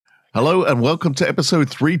Hello and welcome to episode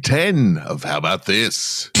 310 of How About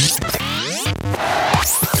This?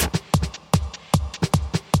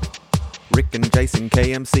 Rick and Jason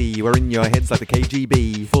KMC are in your heads like the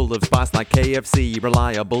KGB, full of spice like KFC,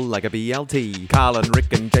 reliable like a BLT. Carl and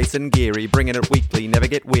Rick and Jason Geary, bringing it weekly, never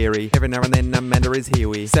get weary. Every now and then Amanda is here,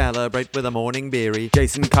 we celebrate with a morning beery.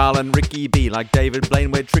 Jason, Carl and Ricky B, like David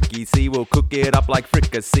Blaine, we're tricky. See, we'll cook it up like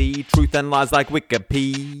fricassee, truth and lies like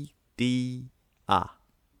Wikipedia.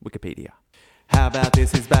 Wikipedia. How about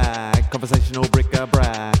this is back? Conversational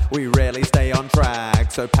bric-a-brac. We rarely stay on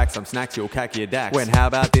track, so pack some snacks, you'll cack your dax. When How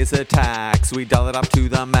About This attacks, we dial it up to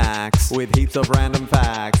the max with heaps of random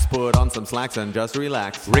facts. Put on some slacks and just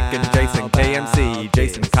relax. Rick and Jason KMC,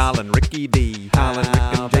 Jason, Carl and Ricky B. Carl and Rick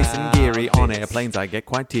and Jason Geary. On airplanes I get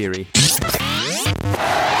quite teary.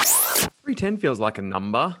 310 feels like a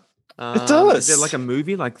number. It does. Is it like a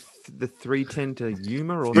movie, like the 310 to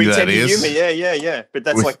Yuma? Or 310 to is. Yuma, yeah. But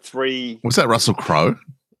that's like three. Was that Russell Crowe?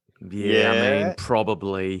 Yeah, I mean,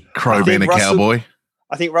 probably. Crowe being a cowboy?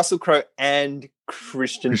 I think Russell Crowe and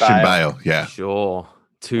Christian Bale, yeah. Sure.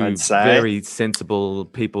 Two I'd say. very sensible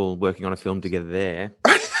people working on a film together there.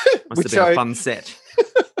 Must have been a fun set.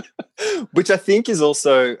 Which I think is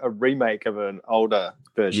also a remake of an older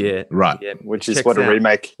version. Yeah. Right. Yeah. Which is what a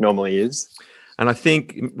remake normally is. And I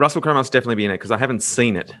think Russell Crowe must definitely be in it because I haven't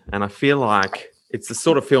seen it. And I feel like it's the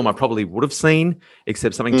sort of film I probably would have seen,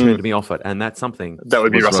 except something turned me off it. And that's something. That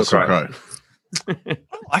would be Was Russell Crowe. I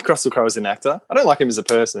like Russell Crowe as an actor. I don't like him as a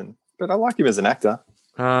person, but I like him as an actor.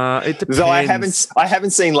 It depends. Though I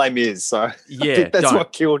haven't seen Les Mis, so Yeah, I think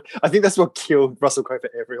that's what killed Russell Crowe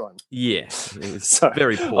for everyone. Yeah. It was So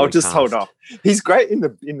very poor. I'll just hold off. He's great in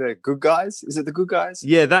the Good Guys. Is it the Good Guys?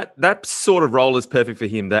 Yeah, that sort of role is perfect for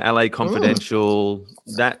him. The LA Confidential.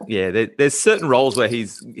 There's certain roles where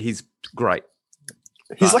he's great.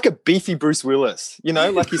 He's like a beefy Bruce Willis,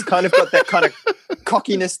 like he's kind of got that kind of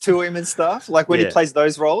cockiness to him and stuff. Like when he plays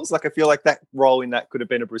those roles, like I feel like that role in that could have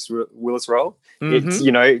been a Bruce Willis role. Mm-hmm. It's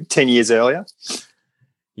 10 years earlier.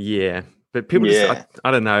 Yeah, but people just,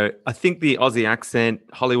 I don't know. I think the Aussie accent,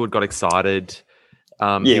 Hollywood got excited.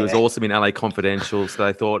 He was awesome in LA Confidential, so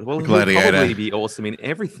they thought, well, he'll probably be awesome in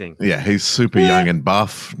everything. Yeah, he's super young and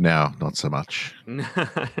buff. Now, not so much.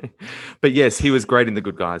 But yes, he was great in The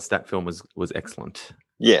Good Guys. That film was excellent.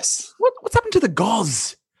 Yes. What's happened to the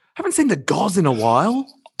Goz? Haven't seen the Goz in a while.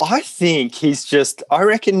 I think I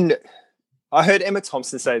reckon I heard Emma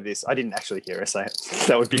Thompson say this. I didn't actually hear her say it.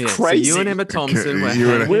 That would be crazy. So you and Emma Thompson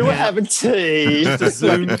we were having tea. just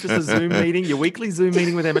a Zoom meeting, your weekly Zoom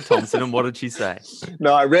meeting with Emma Thompson. And what did she say?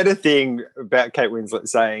 No, I read a thing about Kate Winslet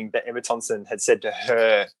saying that Emma Thompson had said to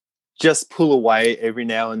her, just pull away every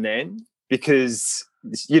now and then because,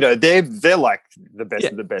 they're like the best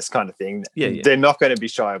of the best kind of thing. Yeah. They're not going to be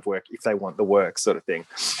shy of work if they want the work sort of thing.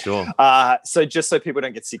 Sure. So just so people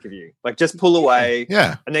don't get sick of you, like just pull away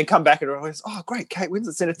and then come back and realize, oh, great, Kate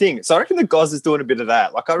Winslet's in a thing. So I reckon the Goz is doing a bit of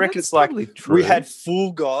that. Like I reckon it's like true. we had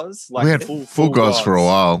full Goz. Like we had full Goz for a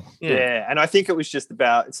while. Yeah. And I think it was just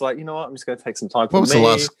about, it's like, you know what, I'm just going to take some time for What was me.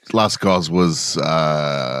 the last Goz was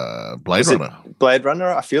Blade Runner. Blade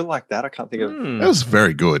Runner? I feel like that. I can't think of That was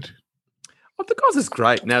very good. Well, the Goz is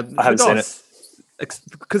great. Now, I haven't seen it.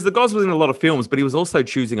 Because the Goz was in a lot of films, but he was also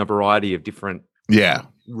choosing a variety of different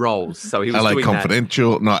roles. So he was LA doing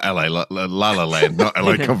Confidential, not LA, La La Land, not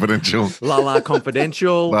LA Confidential. La La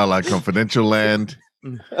Confidential. La La Confidential Land.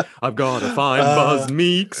 I've got to find Buzz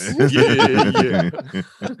Meeks.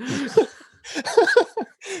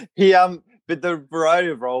 Yeah. But the variety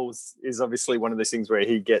of roles is obviously one of those things where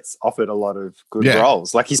he gets offered a lot of good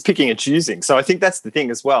roles. Like he's picking and choosing. So I think that's the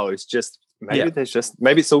thing as well. It's just maybe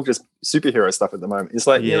it's all just superhero stuff at the moment. It's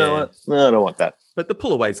like, you know what? No, I don't want that. But the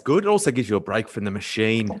pull away is good. It also gives you a break from the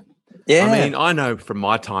machine. Yeah. I mean, I know from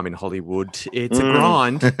my time in Hollywood, it's a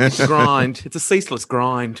grind. It's a grind. It's a ceaseless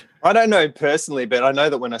grind. I don't know personally, but I know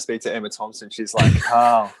that when I speak to Emma Thompson, she's like,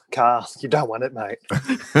 Carl, you don't want it, mate.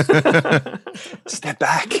 Step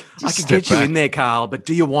back. I can get you in there, Carl, but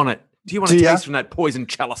do you want it? Do you want to taste from that poison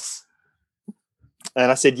chalice? And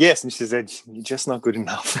I said, yes. And she said, you're just not good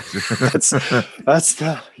enough. that's the, I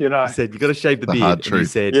said, you got to shave the beard. And he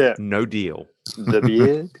said, no deal. The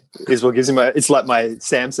beard is what gives him it's like my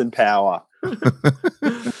Samson power.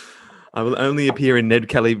 I will only appear in Ned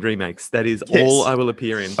Kelly remakes. That is all I will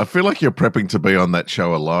appear in. I feel like you're prepping to be on that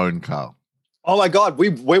show Alone, Carl. Oh my God,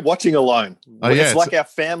 we're watching Alone. It's like our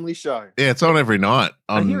family show. Yeah, it's on every night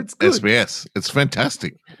on SBS. It's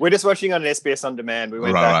fantastic. We're just watching on SBS On Demand. We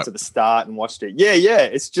went back to the start and watched it. Yeah.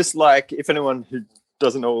 It's just like, if anyone who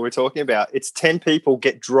doesn't know what we're talking about, it's 10 people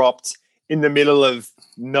get dropped in the middle of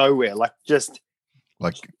nowhere, like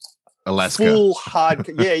Alaska. full hard.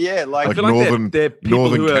 Yeah. Like, I feel like northern, they're people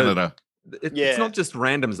northern who are- Canada. It's not just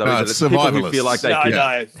randoms though. No, is it? it's It's people who feel survivalists. like they no, can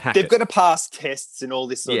no. hack They've it. got to pass tests and all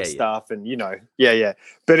this sort of Yeah. stuff, and yeah.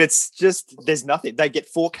 But it's just there's nothing. They get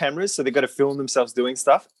 4 cameras, so they've got to film themselves doing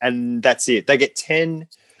stuff, and that's it. They get 10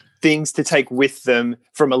 things to take with them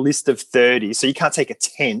from a list of 30. So you can't take a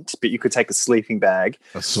tent, but you could take a sleeping bag.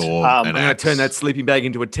 A sword. I'm an I'm going axe. to turn that sleeping bag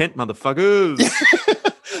into a tent, motherfuckers.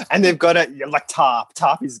 And they've got like tarp.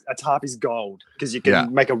 Tarp is gold because you can Yeah.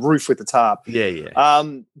 make a roof with the tarp. Yeah.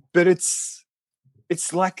 But it's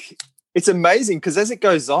like it's amazing because as it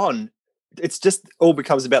goes on, it's just all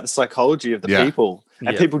becomes about the psychology of the Yeah. people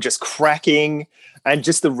and Yeah. people just cracking, and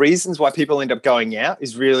just the reasons why people end up going out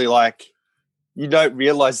is really like you don't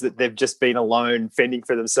realize that they've just been alone fending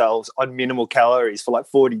for themselves on minimal calories for like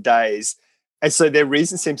 40 days. And so their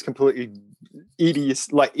reason seems completely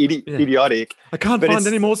idiotic. I can't But find it's-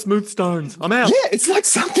 any more smooth stones. I'm out. Yeah, it's like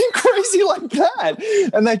something crazy like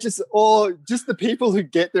that. And they just the people who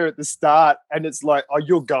get there at the start and it's like, oh,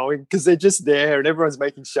 you're going because they're just there and everyone's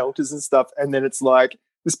making shelters and stuff. And then it's like,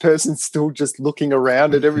 this person's still just looking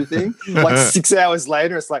around at everything. Like 6 hours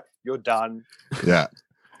later, it's like, you're done. Yeah.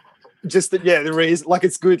 Just that, the reason, like,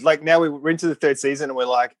 it's good. Like now we're into the 3rd season and we're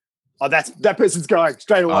like, oh, that person's going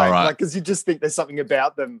straight away. All right. Like, because you just think there's something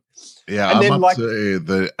about them. Yeah. And I'm then, up like- to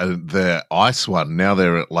the ice one. Now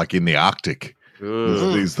they're like in the Arctic.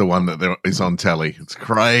 Ugh. Is the one that is on telly. It's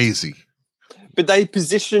crazy. But they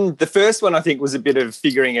positioned the first one, I think, was a bit of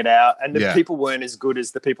figuring it out, and the Yeah. people weren't as good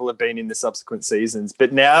as the people have been in the subsequent seasons.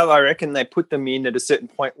 But now I reckon they put them in at a certain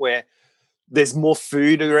point where there's more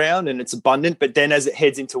food around and it's abundant. But then as it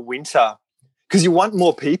heads into winter, because you want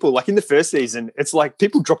more people, like in the first season, it's like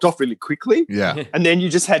people dropped off really quickly, Yeah. and then you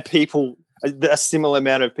just had people a similar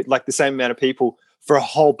amount of like the same amount of people for a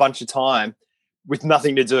whole bunch of time with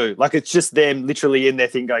nothing to do. Like it's just them literally in their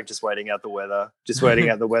thing going, just waiting out the weather,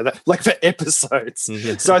 like for episodes.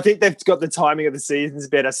 Yeah. So I think they've got the timing of the seasons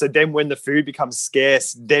better. So then when the food becomes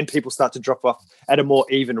scarce, then people start to drop off at a more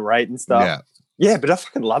even rate and stuff. Yeah. Yeah, but I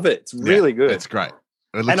fucking love it. It's really good. It's great.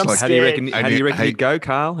 It And looks I'm like How do you scared. reckon? And How do you reckon hey- you'd go,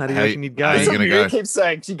 Carl? How do you hey- reckon you'd go? how That's you what gonna Mira go? keeps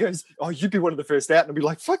saying. She goes, "Oh, you'd be one of the first out," and I'd be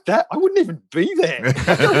like, "Fuck that! I wouldn't even be there.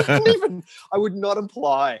 I would not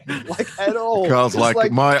apply like at all." Carl's It's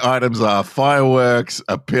like, my items are fireworks,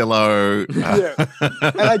 a pillow. Yeah.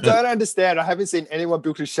 And I don't understand. I haven't seen anyone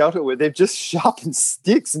build a shelter where they've just sharpened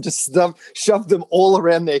sticks and just shoved them all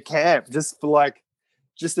around their camp, just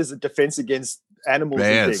as a defense against animals and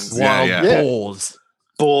Bears. things. Yeah, Wild yeah. boars.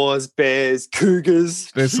 Boars, bears,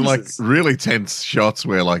 cougars. There's some like Jesus. really tense shots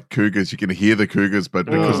where like cougars, you can hear the cougars, but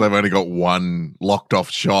because they've only got one locked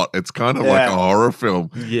off shot, it's kind of like Yeah. a horror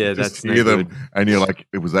film. Yeah, Just that's no hear them good. and you're like,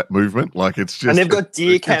 was that movement? Like it's just And they've got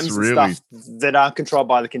deer it's cams and stuff that aren't controlled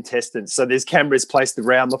by the contestants. So there's cameras placed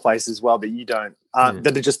around the place as well that you don't,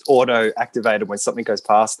 that are just auto activated when something goes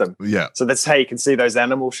past them. Yeah. So that's how you can see those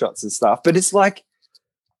animal shots and stuff. But it's like,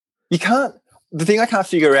 the thing I can't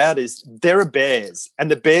figure out is there are bears and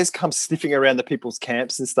the bears come sniffing around the people's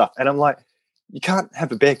camps and stuff. And I'm like, you can't have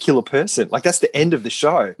a bear kill a person. Like that's the end of the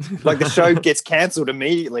show. Like the show gets cancelled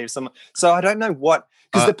immediately. So I don't know what,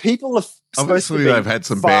 because the people are supposed to Obviously, be they've had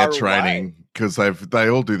some bear far away. training because they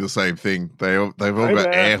all do the same thing. They've all Hey, got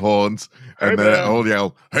bear. air horns and Hey, they bear. all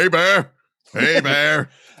yell, "Hey bear, hey bear."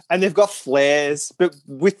 And they've got flares, but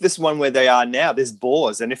with this one where they are now, there's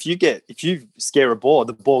boars. And if you scare a boar,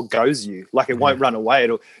 the boar goes you. Like it won't run away at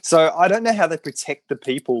all. So I don't know how they protect the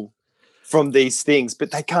people from these things,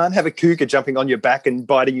 but they can't have a cougar jumping on your back and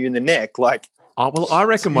biting you in the neck. Like, Oh, well, I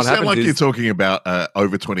reckon You what sound happens like is you're talking about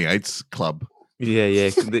over 28s club. Yeah.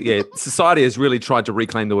 Society has really tried to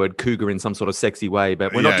reclaim the word cougar in some sort of sexy way,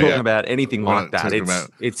 but we're not Yeah, talking yeah. about anything We're like not that. talking about-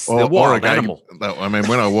 It's Or the a wild gay animal. No, I mean,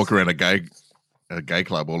 when I walk around a gay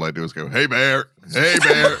club, all I do is go, "Hey bear, hey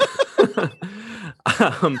bear."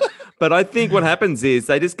 But I think what happens is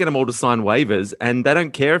they just get them all to sign waivers, and they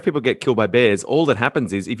don't care if people get killed by bears. All that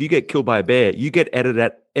happens is if you get killed by a bear, you get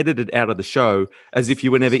edited out of the show as if you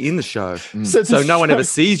were never in the show. So no one ever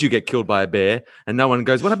sees you get killed by a bear, and no one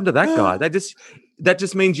goes, "What happened to that guy?" That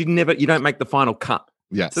just means you don't make the final cut.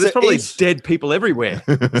 Yeah. So there's So probably each- dead people everywhere.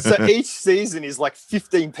 So each season is like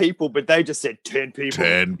 15 people, but they just said 10 people.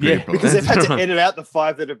 10 Yeah. people. Because they've had to Right. edit out the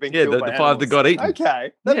 5 that have been Yeah, killed the by 5 that got animals. eaten.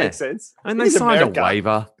 Okay, that Yeah. makes sense. And It they is signed America. a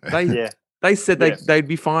waiver. Yeah. They said Yeah. they'd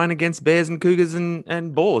be fine against bears and cougars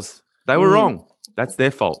and boars. They were wrong. That's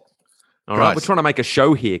their fault. All right. Guys. We're trying to make a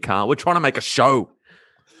show here, Carl. We're trying to make a show.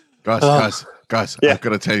 Guys, Yeah. I've got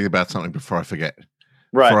to tell you about something before I forget.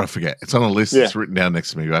 Right. Before I forget. It's on a list. Yeah. It's written down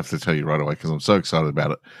next to me. I have to tell you right away because I'm so excited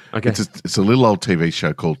about it. Okay. It's a little old TV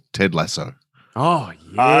show called Ted Lasso. Oh,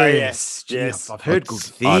 Ah, yes. Gee, yes. I've heard good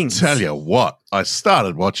I things. tell you what, I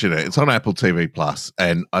started watching it. It's on Apple TV Plus,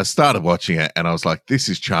 and I started watching it, and I was like, "This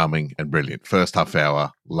is charming and brilliant." First half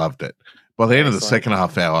hour, loved it. By the end of the Excellent. second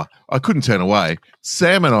half hour, I couldn't turn away.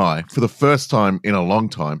 Sam and I, for the first time in a long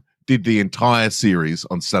time, did the entire series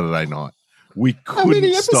on Saturday night. We How many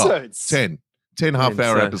couldn't stop. episodes? 10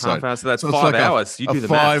 half-hour So episodes. half hour, so that's So it's 5 like hours. You do the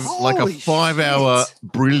math. like a Holy 5-hour shit.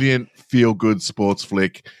 brilliant feel-good sports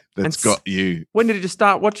flick that's And got you. When did you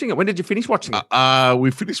start watching it? When did you finish watching it? We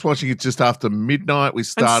finished watching it just after midnight. We And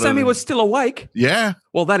started. Sammy was still awake. Yeah,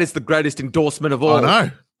 Well, that is the greatest endorsement of all. I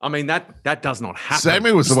know. I mean, that does not happen.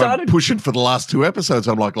 Sammy was You the one started- pushing for the last 2 episodes.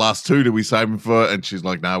 I'm like, last 2, do we save them for? And she's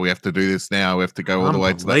like, no, we have to do this now. We have to go all the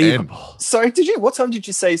way to the end. Unbelievable. Sorry, what time did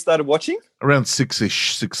you say you started watching? Around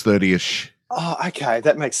 6-ish, 6:30-ish. Oh, okay,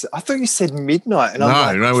 that makes sense. I thought you said midnight. And No,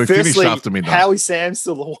 I'm like, no, we finished firstly, after midnight. How is Sam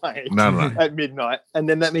still awake No. at midnight? And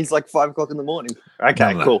then that means like 5 o'clock in the morning.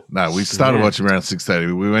 Okay, cool. No, we started Yeah. watching around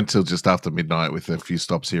 6:30. We went till just after midnight with a few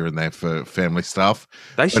stops here and there for family stuff.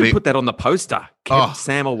 They should it- put that on the poster. Kept Oh,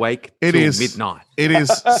 Sam awake it till is. midnight. It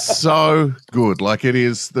is so good. Like, it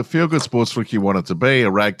is the feel-good sports flick you want it to be,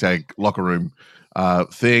 a ragtag locker room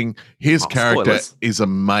thing. His Oh, character spoilers. is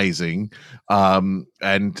amazing.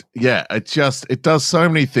 And yeah, it does so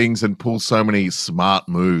many things and pulls so many smart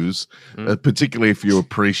moves, particularly if you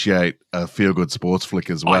appreciate a feel-good sports flick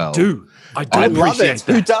as well. I do I love appreciate it.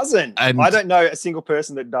 Who that. doesn't? And- I don't know a single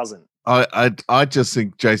person that doesn't. I just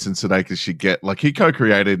think Jason Sudeikis should get, like, he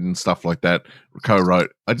co-created and stuff like that, co-wrote.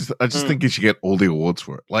 I just think he should get all the awards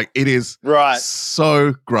for it. Like, it is Right.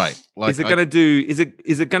 so great. Like, Is it going to do? Is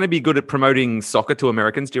it going to be good at promoting soccer to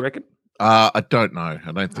Americans? Do you reckon? I don't know.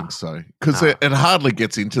 I don't think so, because No. it hardly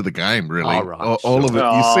gets into the game, really. Oh, right, all of it. You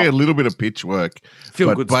Oh. see a little bit of pitch work. Feel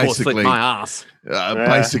But good sports flick basically- my ass.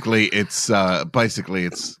 Basically, it's kind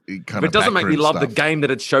But of. it doesn't make me backroom love the stuff. game that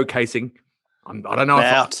it's showcasing. I don't know. If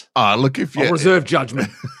Out. Look, if you, I'll reserve judgment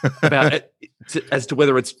about it as to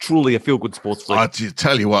whether it's truly a feel-good sports flick. I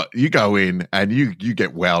tell you what, you go in and you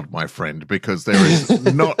get wowed, my friend, because there is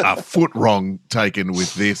not a foot wrong taken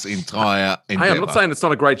with this entire endeavor. Hey, I'm not saying it's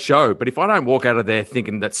not a great show, but if I don't walk out of there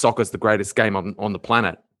thinking that soccer's the greatest game on the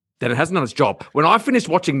planet, then it hasn't done its job. When I finished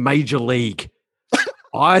watching Major League,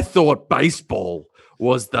 I thought baseball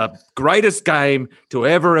was the greatest game to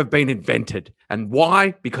ever have been invented. And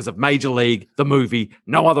why? Because of Major League, the movie,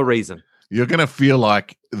 no other reason. You're going to feel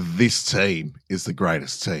like this team is the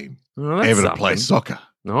greatest team Well, that's ever to play something. soccer.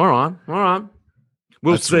 All right.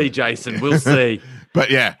 We'll That's see, right. Jason. We'll see. But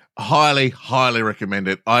yeah, highly recommend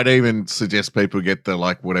it. I'd even suggest people get the,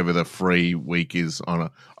 like, whatever the free week is on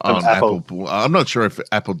Apple. Apple. I'm not sure if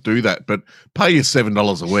Apple do that, but pay you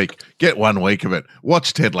 $7 a week. Get 1 week of it.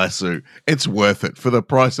 Watch Ted Lasso. It's worth it for the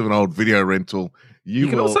price of an old video rental. You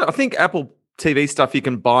can will. also, I think, Apple TV stuff you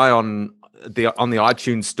can buy on the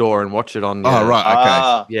iTunes store and watch it on. Oh, right. Okay.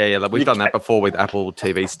 Ah, Yeah. Like, we've You done that before with Apple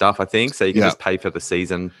TV stuff, I think. So you can Yeah. just pay for the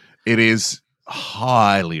season. It is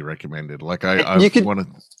highly recommended. Like, I You could- want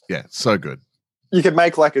to. Yeah, so good. you could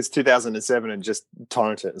make like it's 2007 and just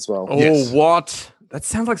torrent it as well. Oh, Yes. what? That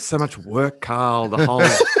sounds like so much work, Carl. The whole.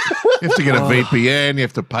 You have to get a Oh. VPN. You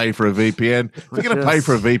have to pay for a VPN. If you're going to pay Just-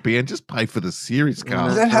 for a VPN, just pay for the series, You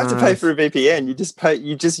Carl. don't have to pay for a VPN. You just pay.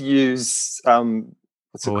 You just use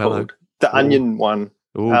what's it Oh, hello. called? The Oh. Onion one.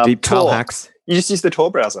 Ooh, deep Carl Tor. hacks. You just use the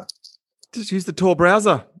Tor browser. Just use the Tor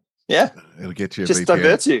browser. Yeah, It'll get you a just VPN.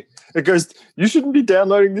 diverts you. It goes. You shouldn't be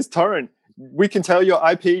downloading this torrent. We can tell your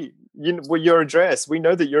IP. Your address. We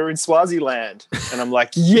know that you're in Swaziland. And I'm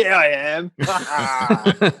like, yeah, I am.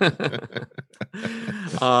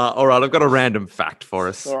 All right, I've got a random fact for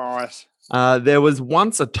us. All right. There was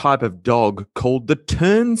once a type of dog called the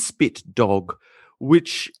turnspit dog,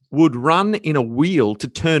 which would run in a wheel to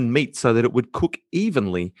turn meat so that it would cook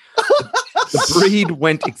evenly. The breed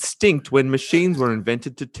went extinct when machines were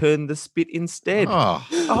invented to turn the spit instead. Oh,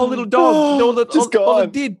 A whole little dog, all it Just all it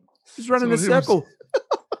gone. did was run in a So it was- circle.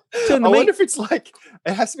 Turn I the wonder meat. if it's like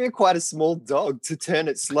it has to be quite a small dog to turn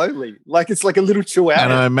it slowly. Like it's like a little chihuahua.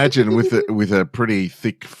 and I imagine with a pretty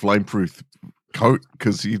thick flameproof coat,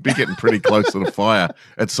 because you'd be getting pretty close to the fire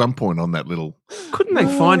at some point on that little. Couldn't they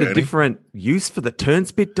find a Ready? different use for the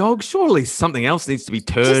turnspit dog? Surely something else needs to be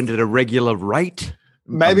turned at a regular rate.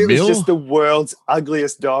 Maybe a it was mill? just the world's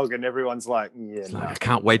ugliest dog, and everyone's like, yeah, Like, no. I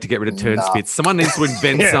can't wait to get rid of Nah. turnspits. Someone needs to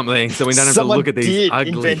invent Yeah. something so we don't have Someone to look at these did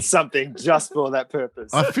ugly. invent something just for that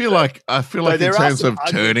purpose. I feel like in there are terms some of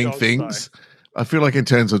ugly turning dogs, things. I feel like in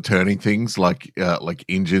terms of turning things like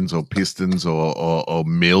engines or pistons or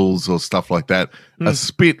mills or stuff like that, a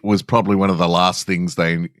spit was probably one of the last things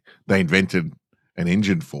they invented an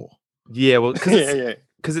engine for. Yeah, well, 'cause yeah, yeah.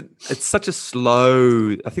 because it's such a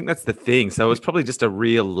slow. I think that's the thing. So it was probably just a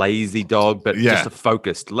real lazy dog, but just a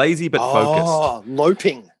focused, lazy but focused. Oh,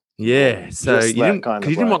 loping. Yeah. So Just you that didn't, kind of cause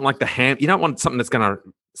you didn't way. want like the ham. You don't want something that's going to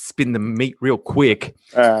spin the meat real quick.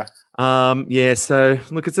 Uh, Yeah. So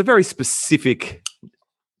look, it's a very specific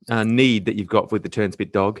need that you've got with the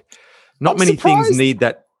Turnspit dog. Not I'm many things surprised- need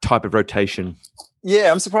that type of rotation.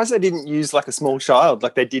 yeah, I'm surprised they didn't use like a small child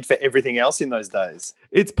like they did for everything else in those days.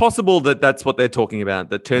 It's possible that that's what they're talking about.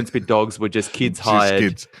 That Turnspit dogs were just kids hired.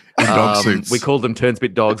 Kids in dog suits. We called them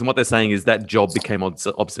Turnspit dogs, and what they're saying is that job became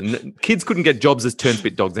obsolete. Kids couldn't get jobs as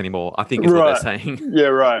Turnspit dogs anymore, I think is what they're saying. Yeah,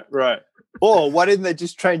 right. Or why didn't they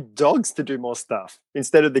just train dogs to do more stuff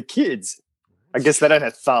instead of the kids? I guess they don't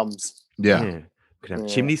have thumbs. Yeah. We could have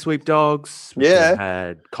Yeah. chimney sweep dogs. We Yeah. could have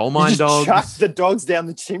had coal You mine just dogs. chuck the dogs down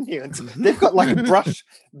the chimney and they've got like a brush.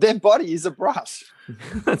 Their body is a brush.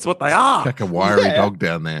 That's what they are. Like a wiry Yeah. dog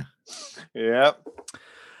down there. Yeah.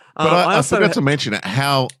 But I also forgot to mention it,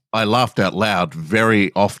 how I laughed out loud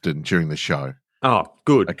very often during the show. Oh,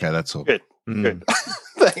 good. Okay, that's all. Good. Mm. Good.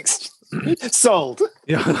 Thanks. Sold.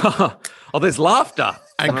 Yeah. Oh, there's laughter.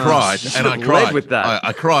 And Oh, cried. should've And I led cried. with that.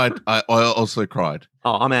 I cried. I also cried.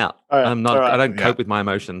 Oh, I'm out. All right, I'm not. all right. I don't Yeah. cope with my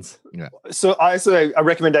emotions. So I also a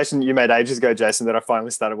recommendation you made ages ago, Jason, that I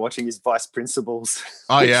finally started watching is Vice Principals.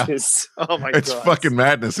 Oh, which yeah. is- oh my It's god. fucking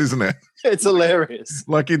madness, isn't it? It's hilarious.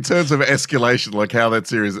 Like in terms of escalation, like how that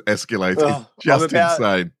series escalates, Oh, it's just I'm about-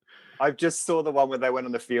 insane. I just saw the one where they went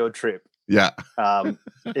on the field trip Yeah.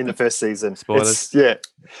 in the first season. Spoilers. Yeah.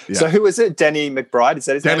 Yeah. So who was it? Danny McBride? Is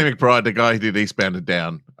that his Danny name? McBride, the guy who did Eastbound and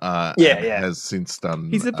Down, Yeah, and yeah. has since done.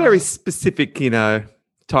 He's a very specific,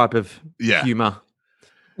 type of yeah. humor.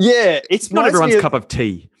 Yeah. It's Not everyone's cup of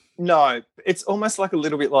tea. No, it's almost like a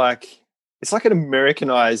little bit like it's like an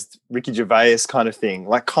Americanized Ricky Gervais kind of thing,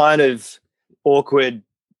 like kind of awkward,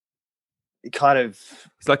 kind of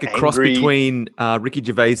It's like a cross angry. between Ricky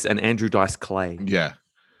Gervais and Andrew Dice Clay. Yeah.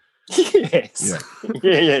 yes,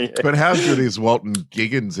 yeah. But how good is Walton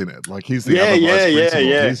Giggins in it? Like he's the Yeah, other yeah, vice yeah, principal.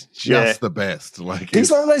 yeah. He's just Yeah. the best. Like He's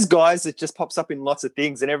one of those guys that just pops up in lots of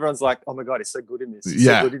things, and everyone's like, "Oh my god, he's so good in this! He's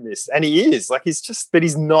Yeah. so good in this," and he is. Like he's just, but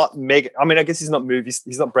he's not mega. I mean, I guess he's not movies.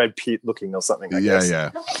 He's not Brad Pitt looking or something. I guess.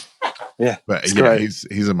 Yeah, But it's yeah, great.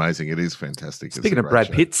 he's amazing. It is fantastic. It's Speaking a of great Brad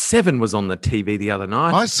show. Pitt, Seven was on the TV the other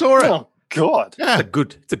night. I saw it. Oh god, Yeah.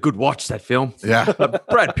 It's a good watch, that film. Yeah. But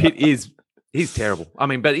Brad Pitt he's terrible. I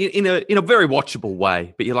mean, but in a very watchable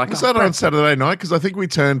way. But you're like, Was oh, that Brad on Saturday night? Because I think we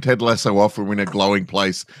turned Ted Lasso off and we're in a glowing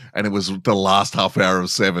place, and it was the last half hour of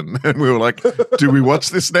Seven, and we were like, "Do we watch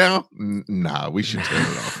this now? Nah, we should turn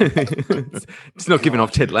it off." it's not giving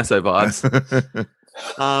off Ted Lasso vibes.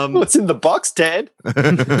 what's in the box, Ted?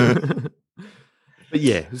 But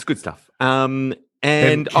yeah, it was good stuff. And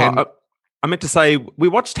Ken- I meant to say we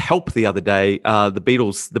watched Help the other day, the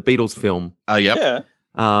Beatles film, Oh, yep. Yeah,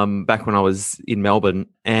 back when I was in Melbourne,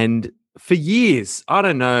 and for years, I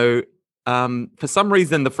don't know, for some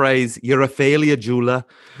reason, the phrase "You're a failure, Jula,"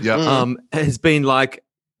 Yep. has been like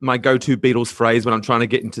my go-to Beatles phrase when I'm trying to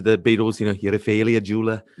get into the Beatles. You're a failure,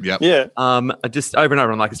 Jula. Yep. yeah. I just over and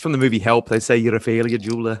over, I'm like, it's from the movie Help. They say you're a failure,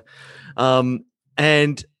 Jula.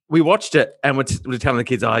 And we watched it and we're telling the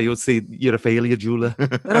kids, you'll see you're a failure, Jula.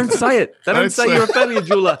 They don't say it. They don't say you're a failure,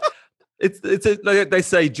 Jula. They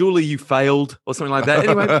say, Julie, you failed or something like that.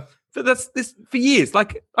 Anyway, but that's this for years.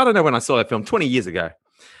 Like, I don't know when I saw that film, 20 years ago.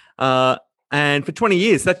 And for 20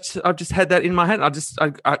 years, I've just had that in my head.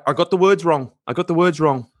 I got the words wrong. I got the words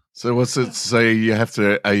wrong. So what's it? So you have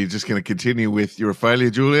to? Are you just going to continue with "You're a failure,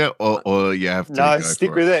 Julia," or you have to? No, go stick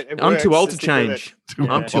for with it. It I'm works, too old to stick with it. change. Too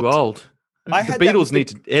I'm too old. I The had that Beatles with the- need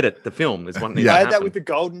to edit the film. Is one thing. Yeah. I had that with the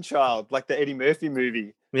Golden Child, like the Eddie Murphy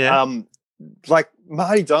movie. yeah. Like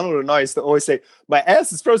Marty Donald and I used to always say, "My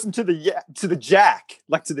ass is frozen to the jack,"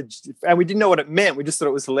 and we didn't know what it meant. We just thought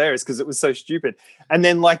it was hilarious because it was so stupid. And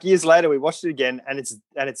then, like years later, we watched it again, and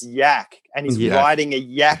it's yak, and he's Yeah. riding a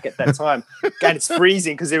yak at that time, and it's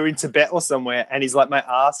freezing because they were in Tibet or somewhere, and he's like, "My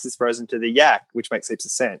ass is frozen to the yak," which makes heaps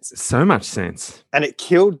of sense. So much sense. And it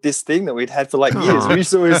killed this thing that we'd had for like years. Aw. We used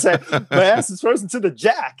to always say, "My ass is frozen to the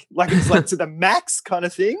jack," like it's like to the max kind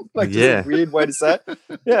of thing. Like just Yeah. a weird way to say it.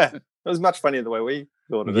 Yeah. It was much funnier the way we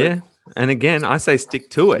thought of it. Yeah. And again, I say stick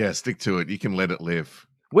to it. Yeah, stick to it. You can let it live.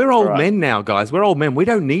 We're old Right. men now, guys. We're old men. We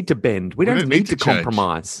don't need to bend. We don't need to change.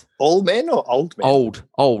 compromise. All men or old men?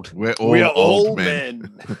 Old. We're all We are old men.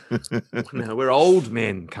 No, we're old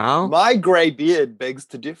men, Carl. My grey beard begs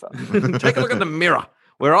to differ. Take a look at the mirror.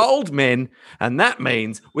 We're old men, and that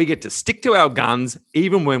means we get to stick to our guns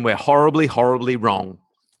even when we're horribly, horribly wrong.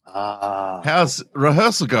 How's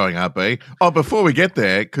rehearsal going, RB? Oh, before we get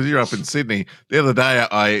there, because you're up in Sydney, the other day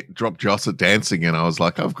I dropped Joss at dancing and I was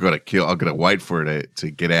like, I've got to wait for it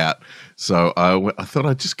to get out. So I thought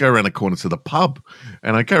I'd just go around the corner to the pub.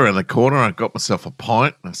 And I go around the corner, I got myself a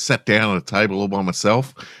pint, I sat down at a table all by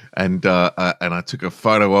myself, and I took a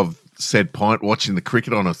photo of said pint watching the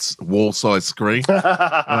cricket on a wall-sized screen. And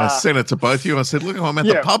I sent it to both of you. I said, look, I'm at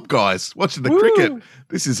the pub, guys, watching the cricket.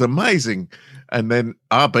 This is amazing. And then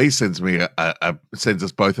RB sends me sends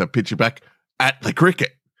us both a picture back at the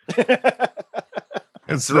cricket. It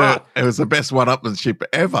was the best one-upmanship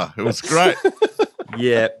ever. It was great.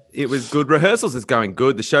 Yeah, it was good. Rehearsals is going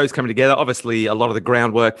good. The show's coming together. Obviously, a lot of the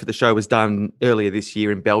groundwork for the show was done earlier this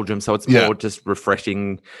year in Belgium, so it's more just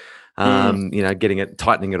refreshing,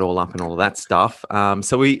 tightening it all up and all of that stuff.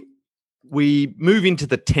 So we move into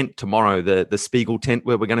the tent tomorrow, the Spiegel tent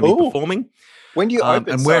where we're going to be performing. When do you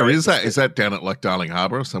open? And where is that? Is that down at like Darling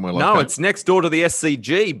Harbour or somewhere like that? No, it's next door to the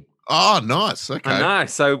SCG. Oh, nice. Okay. I know.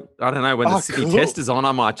 So I don't know, when the City Test is on,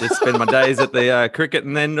 I might just spend my days at the cricket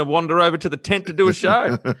and then wander over to the tent to do a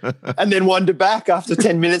show. And then wander back after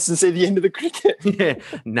 10 minutes and see the end of the cricket. Yeah.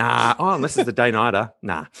 Nah. Oh, unless it's a day-nighter.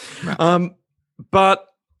 Nah. But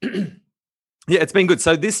yeah, it's been good.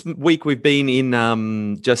 So this week we've been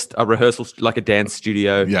in just a rehearsal, like a dance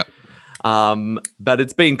studio. Yeah. But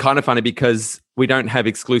it's been kind of funny because we don't have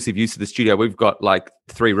exclusive use of the studio. We've got like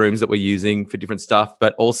 3 rooms that we're using for different stuff,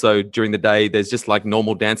 but also during the day, there's just like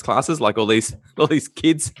normal dance classes, like all these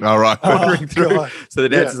kids wandering through. God. So the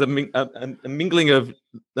dance is a mingling of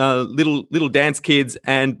little dance kids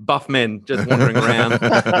and buff men just wandering around.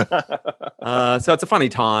 So it's a funny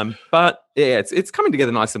time, but yeah, it's coming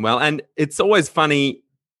together nice and well. And it's always funny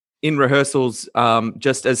in rehearsals,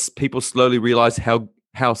 just as people slowly realize how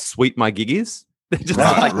sweet my gig is. They're just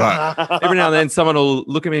every now and then someone will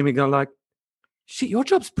look at me and go like, shit, your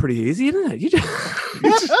job's pretty easy, isn't it? You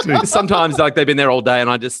just sometimes like they've been there all day and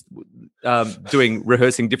I just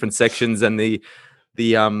rehearsing different sections, and we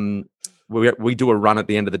do a run at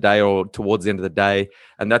the end of the day or towards the end of the day,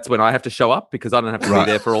 and that's when I have to show up because I don't have to be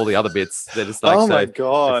there for all the other bits. They're just like, my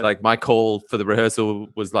God. It's like my call for the rehearsal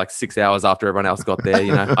was like 6 hours after everyone else got there.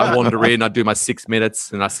 You know, I wander in, I do my 6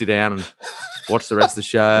 minutes, and I sit down and watch the rest of the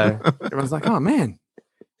show. Everyone's like, oh man.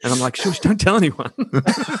 And I'm like, shush, don't tell anyone.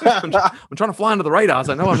 I'm trying to fly under the radar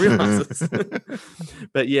so no one realizes.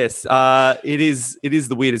 But yes, it is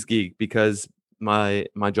the weirdest gig because my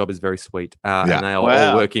job is very sweet. And they are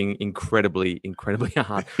all working incredibly, incredibly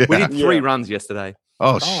hard. Yeah. We did 3 runs yesterday.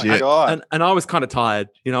 Oh shit. And I was kind of tired.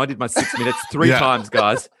 You know, I did my 6 minutes 3 times,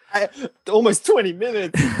 guys. Almost 20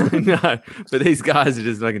 minutes. No, but these guys are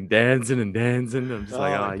just like dancing and dancing. I'm just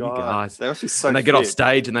like, you guys. They're actually so and they get off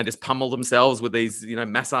stage and they just pummel themselves with these,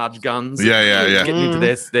 massage guns. Yeah. Getting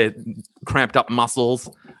into their cramped up muscles.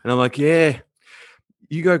 And I'm like, yeah,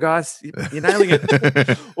 you go, guys. You're nailing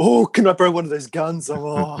it. Oh, can I borrow one of those guns?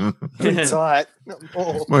 Pretty tight.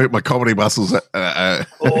 Oh. My comedy muscles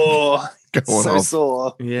so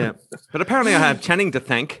sore. Yeah. But apparently I have Channing to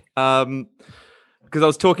thank. Because I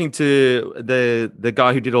was talking to the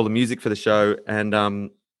guy who did all the music for the show, and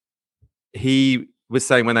he was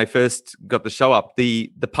saying when they first got the show up, the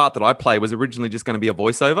part that I play was originally just going to be a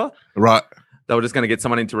voiceover. Right. They were just going to get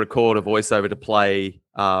someone in to record a voiceover to play.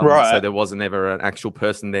 So there wasn't ever an actual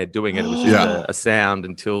person there doing it. It was just a sound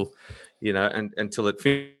until it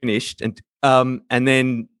finished. And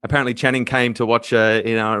then apparently Channing came to watch a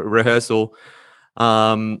rehearsal,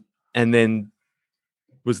 and then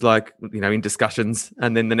was like, in discussions.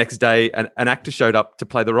 And then the next day, an actor showed up to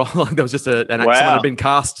play the role. Like there was just an actor, someone had been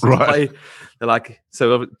cast to play. They're like,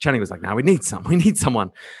 so Channing was like, no, we need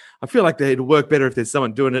someone. I feel like it'll work better if there's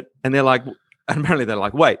someone doing it. And they're like, and apparently they're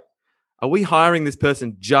like, wait, are we hiring this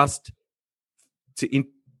person just for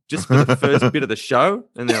the first bit of the show?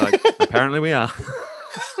 And they're like, apparently we are.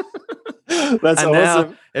 That's awesome.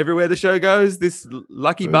 Now, everywhere the show goes, this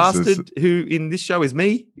lucky bastard who in this show is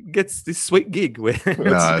me gets this sweet gig where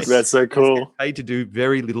that's so cool. Paid to do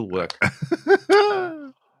very little work.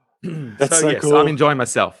 That's so cool. I'm enjoying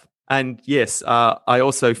myself. And yes, I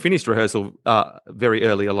also finished rehearsal very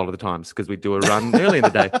early a lot of the times because we do a run early in the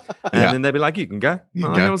day. And then they'd be like, you can go.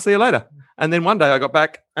 I'll see you later. And then one day I got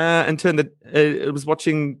back and it was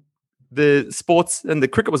watching the sports and the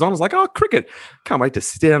cricket was on. I was like, oh, cricket. Can't wait to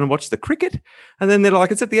sit down and watch the cricket. And then they're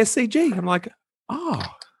like, it's at the SCG. I'm like,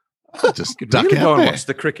 just could duck really out go and there. watch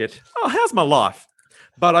the cricket. Oh, how's my life?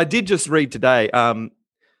 But I did just read today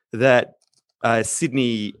that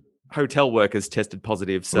Sydney hotel workers tested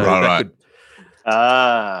positive. So could.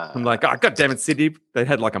 I'm like, oh, God damn it, Sydney. They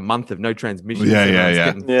had like a month of no transmission.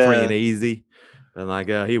 Yeah. Free and easy. And like,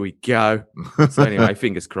 here we go. So anyway,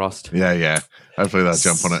 fingers crossed. Yeah. Hopefully they'll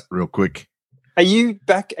jump on it real quick. Are you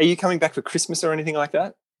back? Are you coming back for Christmas or anything like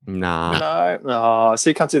that? Nah. No. Oh, so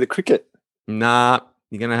you can't do the cricket. Nah.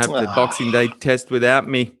 You're going to have the Boxing Day test without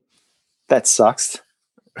me. That sucks.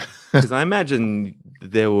 Because I imagine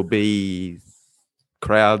there will be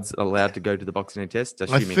crowds allowed to go to the Boxing Day test.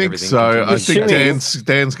 I think so. I think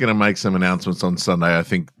Dan's going to make some announcements on Sunday. I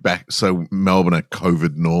think so Melbourne are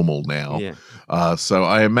COVID normal now. Yeah. So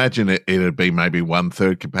I imagine it'd be maybe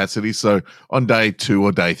 1/3 capacity. So on day 2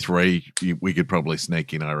 or day 3, we could probably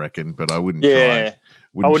sneak in, I reckon. But I wouldn't try.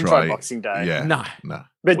 I wouldn't try Boxing Day. Yeah. No.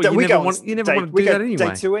 But well, you never want to do that anyway.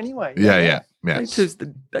 Day 2 anyway. Yeah. They choose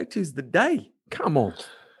the day. Come on.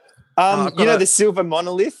 The silver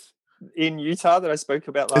monolith in Utah that I spoke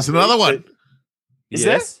about last week. There's another one. Is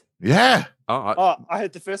there? Yeah. I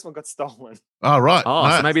heard the first one got stolen. Oh, right. Oh,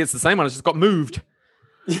 so maybe it's the same one. It's just got moved.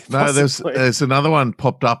 No, there's another one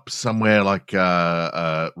popped up somewhere like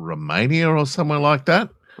Romania or somewhere like that.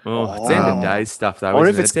 Oh, it's end of days stuff though. I wonder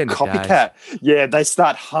if it's copycat. Yeah, they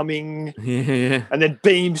start humming. Yeah. And then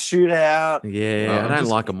beams shoot out. Yeah, I don't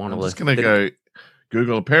like a monolith. I'm just going to go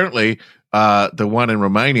Google. Apparently, the one in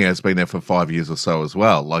Romania has been there for 5 years or so as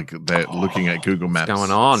well. Like they're looking at Google Maps going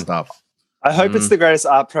on? Stuff. I hope it's the greatest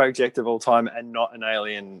art project of all time and not an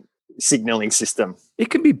alien signaling system. It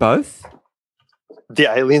can be both. The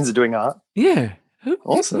aliens are doing art. Yeah.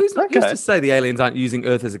 Awesome. Who's to say the aliens aren't using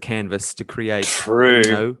Earth as a canvas to create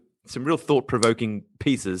some real thought-provoking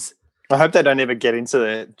pieces? I hope they don't ever get into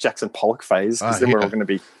the Jackson Pollock phase because then we're all going to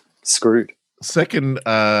be screwed. Second,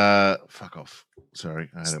 fuck off. Sorry,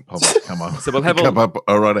 I had it pop up. Come on. So we'll have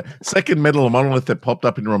all right. Second metal monolith that popped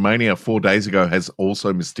up in Romania 4 days ago has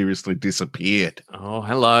also mysteriously disappeared. Oh,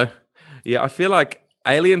 hello. Yeah, I feel like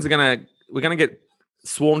we're gonna get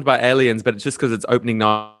swarmed by aliens, but it's just because it's opening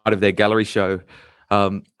night of their gallery show.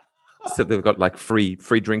 So they've got like free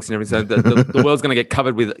drinks and everything. So the world's going to get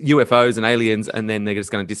covered with UFOs and aliens, and then they're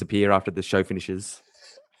just going to disappear after the show finishes.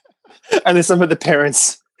 And then some of the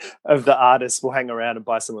parents of the artists will hang around and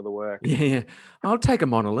buy some of the work. Yeah. I'll take a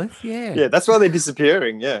monolith. Yeah. Yeah, that's why they're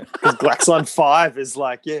disappearing. Yeah. Because Glaxon 5 is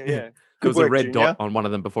like, yeah. There was a red dot on one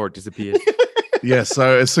of them before it disappeared. Yeah,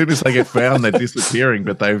 so as soon as they get found, they're disappearing.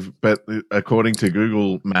 But according to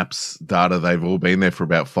Google Maps data, they've all been there for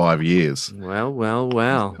about 5 years. Well.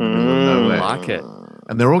 I like it.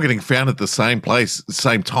 And they're all getting found at the same place,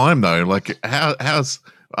 same time though. Like how's?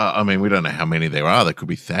 I mean, we don't know how many there are. There could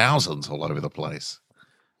be thousands all over the place.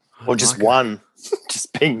 Or just one,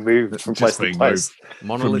 just being moved from place to place.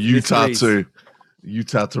 From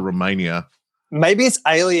Utah to Romania. Maybe it's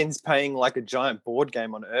aliens playing like a giant board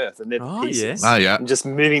game on Earth, and they're the pieces. Oh, yeah. And just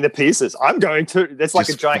moving the pieces. I'm going to. That's like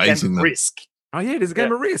a giant game of Risk. Oh yeah, it is a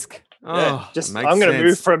game of Risk. Oh, I'm going to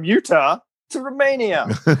move from Utah to Romania.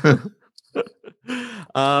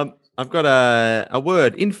 I've got a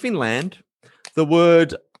word in Finland. The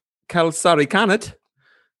word "kalsarikanat"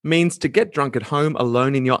 means to get drunk at home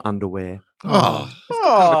alone in your underwear. It's kind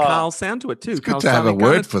of a Carl sound to it too. It's good to have a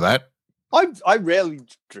word for that. I rarely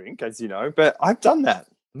drink, as you know, but I've done that.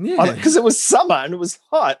 Yeah. Because it was summer and it was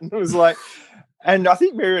hot. And it was like, and I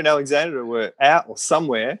think Mary and Alexandra were out or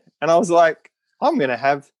somewhere. And I was like, I'm going to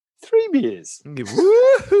have 3 beers.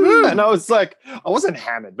 Woo-hoo. And I was like, I wasn't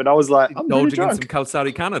hammered, but I was like, I'm really drunk. In some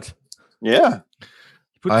kalsarikanat. Yeah.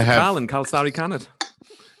 Put Carl in kalsarikanat.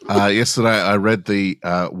 Yesterday, I read the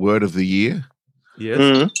word of the year. Yes.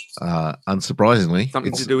 Mm-hmm. Unsurprisingly.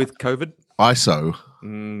 Something to do with COVID? ISO.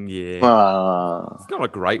 Yeah. It's not a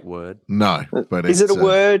great word. No. But is it a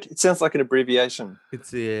word? It sounds like an abbreviation. It's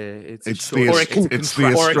the Australian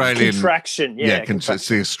contraction. It's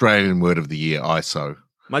the Australian word of the year, ISO.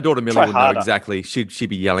 My daughter Millie would know exactly. She'd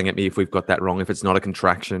be yelling at me if we've got that wrong. If it's not a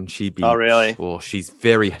contraction, she'd be. Oh, really? Oh, she's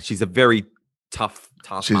a very tough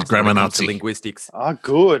task. She's grammar Nazi. Linguistics. Oh,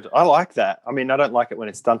 good. I like that. I mean, I don't like it when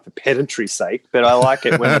it's done for pedantry's sake, but I like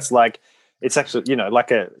it when it's like it's actually, like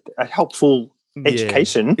a helpful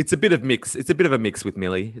education. It's a bit of mix. It's a bit of a mix with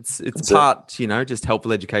Millie. It's part, just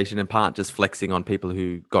helpful education and part just flexing on people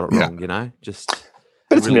who got it wrong, Just.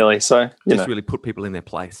 But it's really, Millie, so really put people in their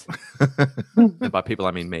place. And by people,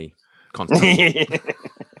 I mean me. Constantly.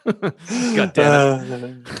 God damn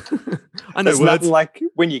it! I know it's words. Nothing like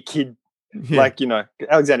when your kid,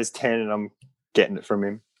 Alexander's 10 and I'm getting it from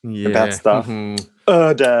him about stuff. Mm-hmm.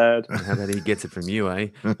 Oh, Dad! How about he gets it from you, eh?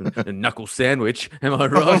 A knuckle sandwich. Am I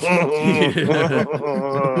right?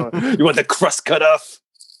 You want the crust cut off?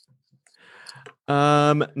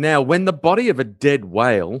 Now, when the body of a dead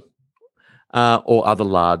whale. Or other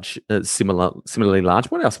large, similarly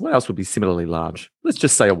large. What else would be similarly large? Let's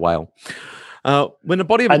just say a whale. When the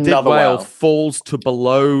body of a dead Another whale whale. falls to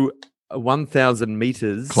below 1,000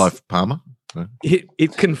 meters, Clive Palmer.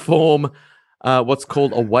 it can form what's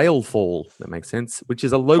called a whale fall. That makes sense, which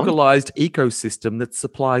is a localized ecosystem that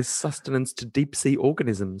supplies sustenance to deep sea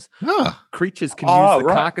organisms. Ah, Creatures can use the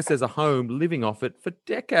right. carcass as a home, living off it for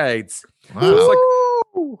decades. wow. So it's like,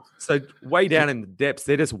 so way down in the depths,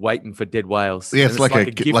 they're just waiting for dead whales. Yeah, And it's like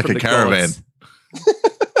a- gift like from a the caravan. gods.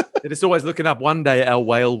 They're just always looking up. One day our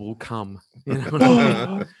whale will come. You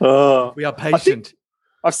know? Oh. We are patient.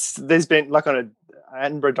 There's been like on a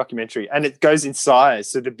Edinburgh documentary, and it goes in size.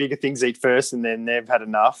 So the bigger things eat first, and then they've had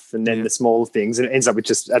enough, and then Yeah. the smaller things, and it ends up with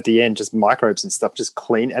just at the end just microbes and stuff, just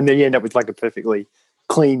clean, and then you end up with like a perfectly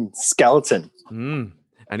clean skeleton. Mm.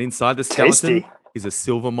 And inside the skeleton Tasty. is a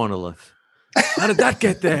silver monolith. How did that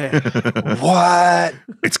get there? What?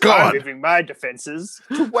 It's I'm gone. moving my defenses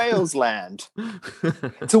to Wales land.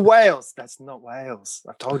 To Wales. That's not Wales.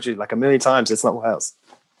 I've told you like a million times. It's not Wales.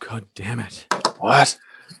 God damn it. What?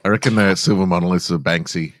 I reckon the silver monoliths are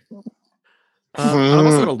Banksy. I've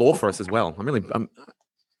also got a law for us as well.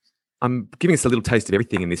 I'm giving us a little taste of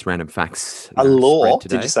everything in this random facts. A law? spread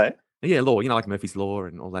today. Did you say? Yeah, law. You know, like Murphy's Law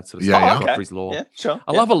and all that sort of Yeah, stuff. yeah. Okay. Godfrey's Law. Yeah, sure.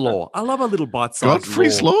 I Yeah. love a law. I love a little bite-sized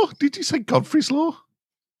Godfrey's Law? Did you say Godfrey's Law?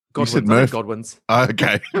 You said Godwin's. I think Murph- Godwin's. Oh,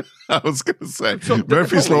 okay. I was going to say So, but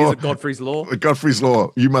Murphy's probably is Law. it Godfrey's Law. Godfrey's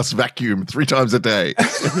Law. You must vacuum 3 times a day.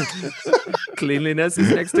 Cleanliness is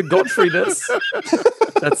next to Godfreyness.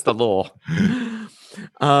 That's the law.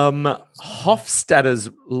 Hofstadter's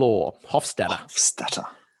law. Stutter.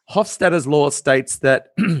 Hofstadter's law states that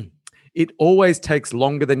it always takes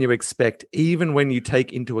longer than you expect, even when you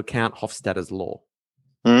take into account Hofstadter's law.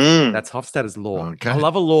 Mm. That's Hofstadter's law. Okay. I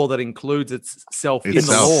love a law that includes itself in the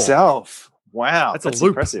Itself. law. Self. Wow. That's a That's loop.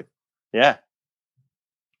 impressive. Yeah.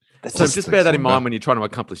 That's So Just just bear that in takes longer. mind when you're trying to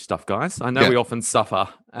accomplish stuff, guys. I know Yeah. we often suffer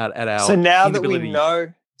at our So now that we inability.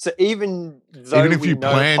 know, so even though Even if we you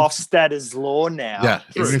know plan- Hofstadter's law now, Yeah,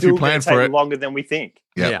 it's even if still you going plan to take for it- longer than we think,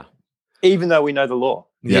 Yeah. Yeah. even though we know the law.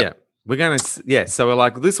 Yeah. We're going to, yeah. So we're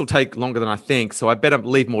like, this will take longer than I think. So I better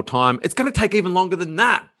leave more time. It's going to take even longer than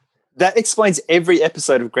that. That explains every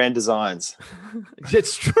episode of Grand Designs.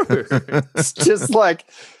 It's true. It's just like,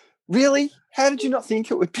 really? How did you not think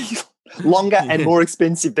it would be longer and more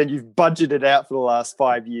expensive than you've budgeted out for the last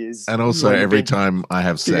 5 years? And also When you've every been time I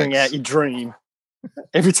have figuring out sex. your dream.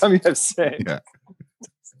 Every time you have sex. Yeah.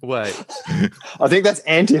 Wait. I think that's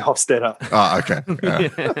anti-Hofstadter. Oh, okay. Yeah.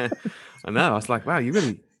 Yeah. I know. I was like, wow,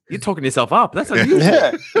 you're talking yourself up. That's unusual.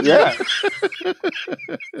 Yeah.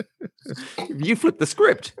 You flipped the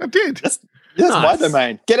script. I did. That's Nice. my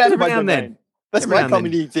domain. Get out of Every my now and domain. then. That's Every my now and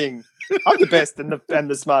then. comedy thing. I'm the best and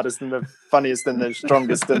the smartest and the funniest and the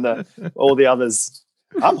strongest and all the others.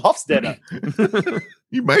 I'm Hofstadter.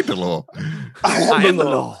 You made the law. I am the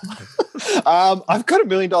law. I've got $1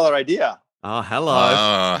 million idea. Oh, hello.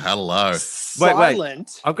 Oh, hello. Wait.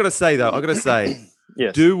 Silent. I've got to say, though, I've got to say,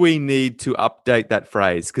 Yes. do we need to update that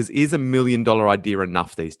phrase? Because is $1 million idea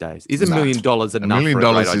enough these days? Is $1 No. million enough $1 million for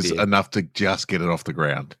a great is idea? enough to just get it off the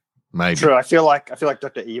ground. Maybe. True. I feel like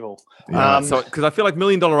Dr. Evil. Yeah. So, because I feel like $1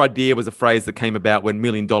 million idea was a phrase that came about when $1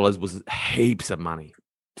 million was heaps of money.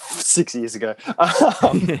 6 years ago. So, a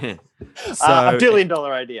 $1 billion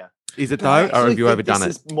idea. is it But I though, or actually have you think overdone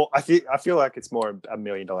this it? is more, I feel like it's more a $1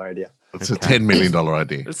 million idea. It's Okay. a $10 million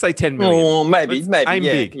idea. Let's say 10 million. Oh, maybe. Let's aim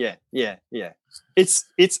Yeah, big. yeah. It's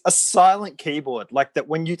a silent keyboard, like that.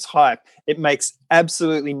 When you type, it makes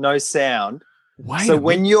absolutely no sound. Wait So a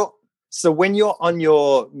when minute. you're on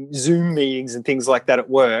your Zoom meetings and things like that at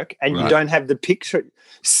work, and you Right. don't have the picture,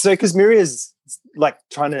 so because Miria's like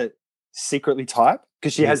trying to secretly type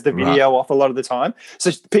because she has the Right. video off a lot of the time.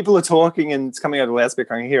 So people are talking and it's coming over the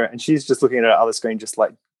loudspeaker. I can hear it, and she's just looking at her other screen, just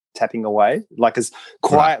like tapping away, like as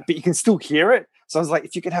quiet, but you can still hear it. So I was like,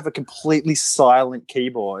 if you could have a completely silent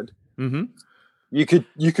keyboard, Mhm. you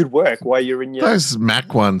could work while you're in your. Those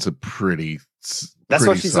Mac ones are pretty. That's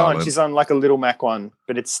what she's silent. on. She's on like a little Mac one,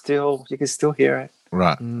 but it's still, you can still hear it.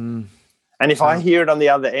 Right. Mm. And if I hear it on the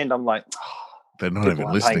other end, I'm like, They're not people even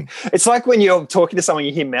aren't paying. listening. It's like when you're talking to someone,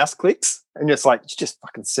 you hear mouse clicks, and it's like, you're just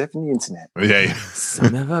fucking surfing the internet. Yeah.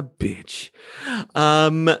 Son of a bitch.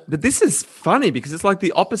 But this is funny because it's like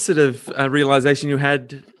the opposite of a realization you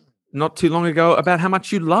had not too long ago about how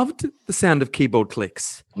much you loved the sound of keyboard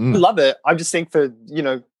clicks. I love it. I just think for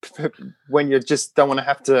when you just don't want to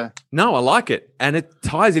have to. No, I like it. And it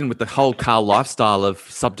ties in with the whole Carl lifestyle of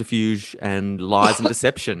subterfuge and lies and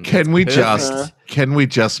deception. Can we It's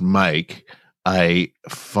just make a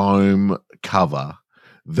foam cover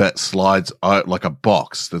that slides out like a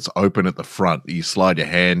box that's open at the front? You slide your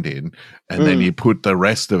hand in, and then you put the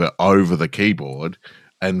rest of it over the keyboard,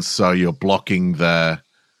 and so you're blocking the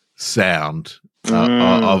sound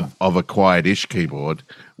of a quiet-ish keyboard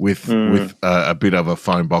with a bit of a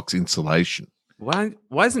phone box insulation. Why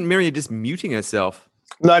isn't Miria just muting herself?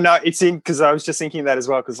 No, it's in because I was just thinking that as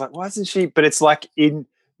well. Because like, why isn't she? But it's like in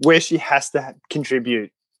where she has to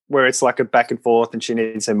contribute, where it's like a back and forth, and she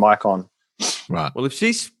needs her mic on. Right. Well, if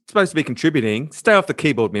she's supposed to be contributing, stay off the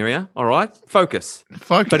keyboard, Miria. All right, focus.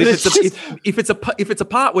 Focus. But if it's a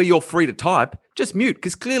part where you're free to type, just mute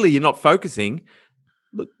because clearly you're not focusing.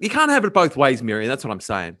 Look, you can't have it both ways, Miria. That's what I'm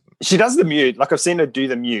saying. She does the mute. Like I've seen her do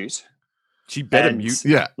the mute. She better And- mute.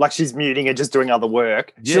 Yeah. Like she's muting and just doing other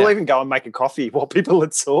work. Yeah. She'll even go and make a coffee while people are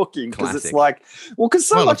talking because it's Classic. like, well, because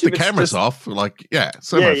so Well, if much the of it's camera's just, off, like, yeah.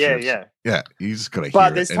 So yeah, much yeah, is- yeah. Yeah, you just got to hear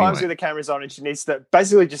But it there's times anyway. where the camera's on and she needs to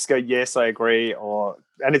basically just go, yes, I agree,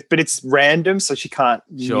 but it's random, so she can't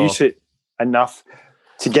Sure. mute it enough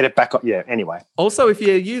to get it back on. Yeah, anyway. Also, if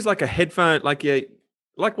you use like a headphone, like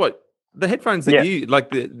what the headphones that Yeah. you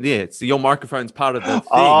like, so your microphone's part of the thing.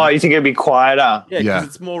 Oh, you think it'd be quieter? Yeah, because Yeah.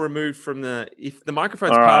 it's more removed from if the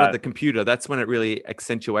microphone's All part of right. the computer, that's when it really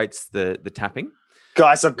accentuates the tapping.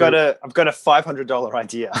 Guys, I've got a $500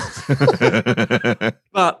 idea.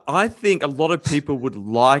 But I think a lot of people would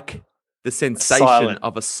like the sensation Silent.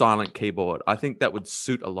 of a silent keyboard. I think that would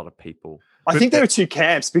suit a lot of people. I think there are two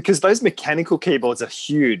camps because those mechanical keyboards are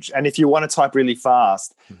huge, and if you want to type really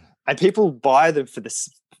fast, and people buy them for the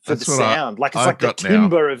That's the what I- sound, like it's I've like the got now.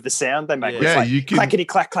 timbre of the sound they make. Yeah. It's Yeah, like you can- clackety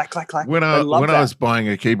clack clack clack clack. When I I love when that. I was buying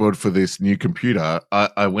a keyboard for this new computer,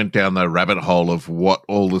 I went down the rabbit hole of what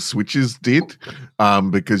all the switches did,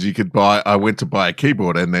 because you could buy. I went to buy a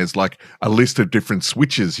keyboard, and there's like a list of different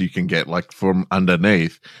switches you can get, like from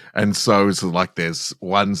underneath. And so it's like there's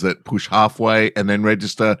ones that push halfway and then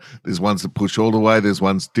register. There's ones that push all the way. There's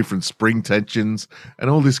ones different spring tensions and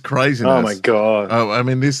all this craziness. Oh my god! Oh, I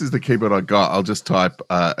mean, this is the keyboard I got. I'll just type.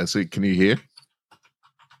 So can you hear?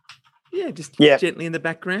 Yeah, just Yeah. gently in the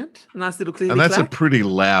background. A nice little clear. And that's a pretty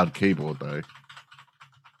loud keyboard, though.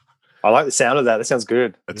 I like the sound of that. That sounds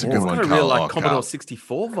good. That's a It's good one. got a real Carl. like Oh, Commodore Carl.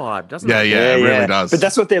 64 vibe, doesn't Yeah, it? yeah, it really does. But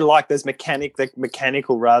that's what they're like. Those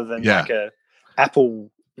mechanical rather than Yeah. like a Apple.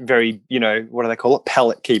 Very, what do they call it?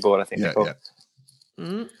 Palette keyboard. I think. Yeah, they're called.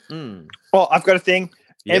 yeah. Mm-mm. Oh, I've got a thing.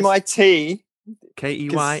 Yes. MIT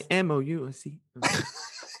KEYMOUSE.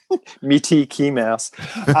 MIT key mouse.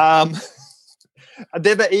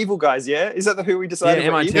 They're the evil guys, yeah? Is that who we Yeah, decided?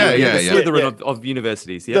 were MIT. evil? Yeah, the yeah. Slytherin of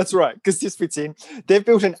universities. Yeah. That's right, because this fits in. They've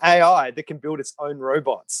built an AI that can build its own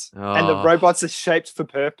robots, and the Oh. robots are shaped for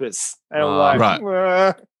purpose. And I'm Oh. like, Right.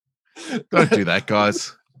 "Wah." Don't do that,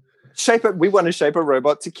 guys. shape it. We want to shape a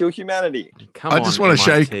robot to kill humanity. Come I on, just wanna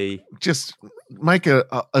shake- MIT. Just make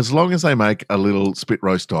as long as they make a little spit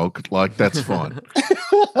roast dog, like that's fine.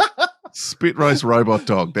 Spit roast robot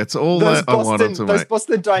dog. That's all Those that I wanted to those make.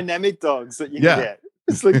 Boston Dynamic dogs that you Yeah. can get.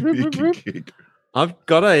 It's like, You can kick. I've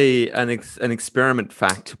got an experiment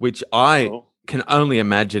fact which I Oh, can only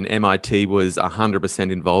imagine MIT was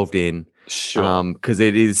 100% involved in, sure. because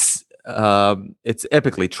it is it's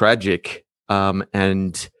epically tragic, and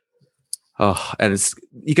it's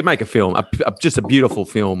you could make a film, just a beautiful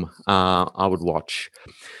film. I would watch.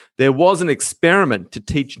 There was an experiment to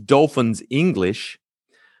teach dolphins English.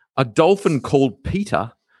 A dolphin called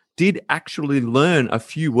Peter did actually learn a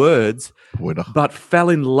few words, Pointer. but fell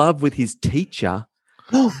in love with his teacher,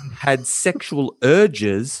 had sexual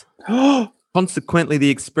urges. Consequently, the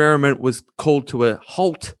experiment was called to a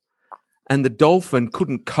halt, and the dolphin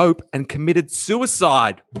couldn't cope and committed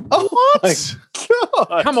suicide. Oh my What?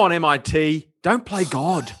 god! Come on, MIT. Don't play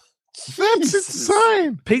God. That's Jesus.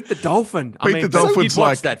 insane. Pete the Dolphin. I Pete mean, the Dolphin's you'd watch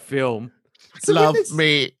like- that film. So love when it's-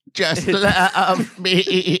 me. Just love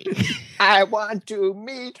me. I want to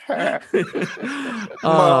meet her.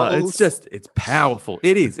 It's powerful.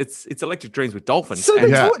 It is. It's Electric Dreams with dolphins. So And they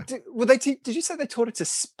Yeah. taught. Did you say they taught it to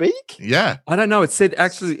speak? Yeah. I don't know. It said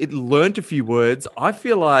actually it learned a few words. I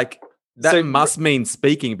feel like that So- must mean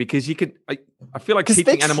speaking because you could. I feel like 'Cause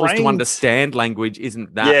teaching they're animals to trained- understand language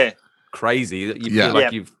isn't that Yeah, crazy. That you Yeah. feel like Yeah.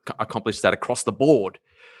 you've accomplished that across the board.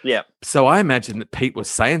 yeah. So I imagine that Pete was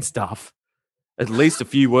saying stuff, at least a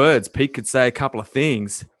few words. Pete could say a couple of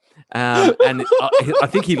things, and I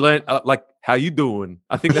think he learned like "How you doing?"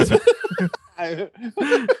 I think that's what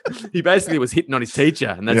he basically was hitting on his teacher,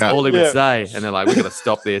 and that's Yeah. all he would Yeah. say. And they're like, "We got to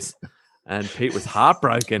stop this." And Pete was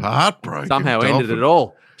heartbroken. Heartbroken. Somehow ended dolphin. it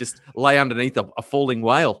all. Just lay underneath a falling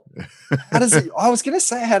whale. How does it? I was going to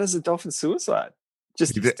say, how does a dolphin suicide?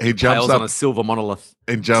 Just He jumps Tails on a up silver monolith.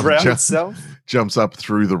 and drown itself. jumps up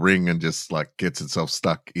through the ring and just like gets itself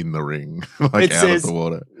stuck in the ring, like It out says, of the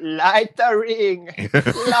water. Light the ring.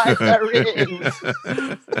 Light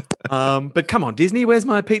the ring. But come on, Disney, where's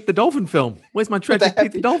my Pete the Dolphin film? Where's my tragic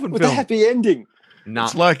Pete the Dolphin with film? a happy ending.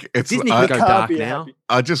 Nah. It's Disney I, can go Can't dark be now. happy.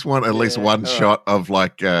 I just want at least Yeah, one all shot of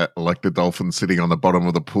like the dolphin sitting on the bottom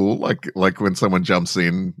of the pool, like when someone jumps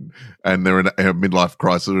in and they're in a midlife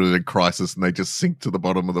crisis or in a crisis and they just sink to the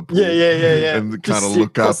bottom of the pool. Yeah. And Just kind of sit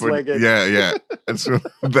look up and cross-legged. yeah. And so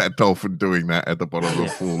that dolphin doing that at the bottom of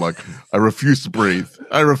the pool, like, I refuse to breathe.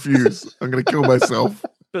 I refuse. I'm gonna kill myself.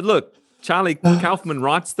 But look, Charlie Kaufman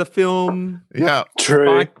writes the film. Yeah.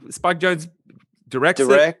 True. Spike Jones directs it.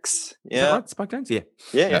 Directs. Is that Yeah. right? Spike Jones, yeah.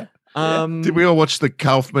 Yeah. Did we all watch the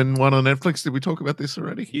Kaufman one on Netflix? Did we talk about this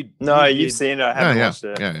already? No, you you've seen it. I haven't watched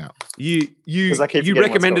it. Yeah. You 'Cause I keep you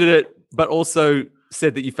forgetting what's recommended called. it, but also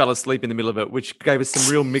said that you fell asleep in the middle of it, which gave us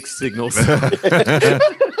some real mixed signals.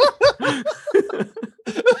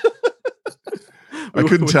 I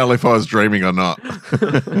couldn't tell if I was dreaming or not.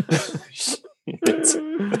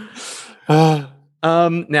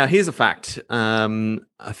 Now here's a fact.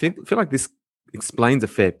 I feel like this explains a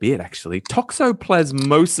fair bit actually.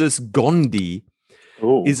 Toxoplasmosis gondii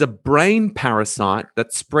Ooh. is a brain parasite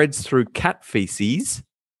that spreads through cat feces,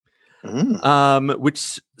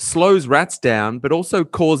 which slows rats down, but also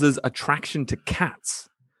causes attraction to cats.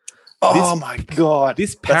 Oh my god!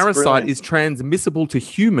 This That's parasite brilliant. is transmissible to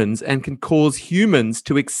humans and can cause humans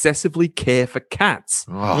to excessively care for cats.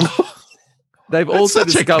 Oh, They've That's also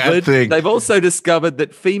such a cat discovered thing. they've also discovered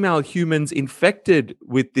that female humans infected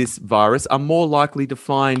with this virus are more likely to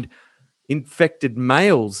find infected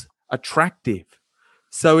males attractive.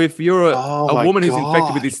 So if you're Oh a my woman who's infected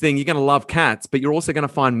God. with this thing, you're going to love cats, but you're also going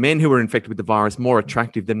to find men who are infected with the virus more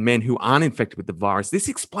attractive than men who aren't infected with the virus. This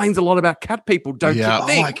explains a lot about cat people, don't Yeah. you Oh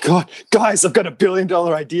think? my god, guys! I've got $1 billion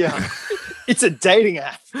idea. It's a dating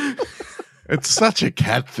app. it's such a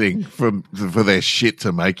cat thing for their shit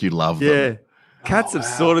to make you love them. Yeah. Cats have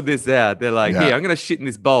sorted this out. They're like, Yeah. here, I'm going to shit in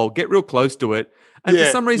this bowl, get real close to it. And for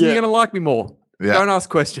Yeah, some reason, yeah. you're going to like me more. Yeah. Don't ask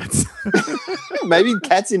questions. Maybe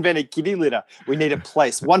cats invented kitty litter. We need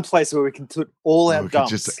one place where we can put all our We could dumps.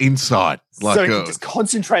 just inside, so like we can just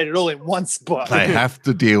concentrate it all in one spot. they have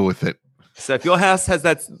to deal with it. So if your house has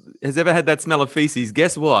ever had that smell of feces,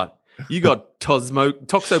 guess what? You got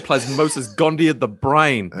Toxoplasmosis gondii of the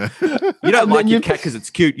brain. You don't like your cat because it's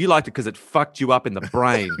cute. You liked it because it fucked you up in the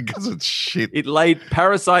brain. Because it's shit. It laid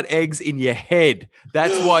parasite eggs in your head.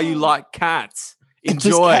 That's why you like cats. Just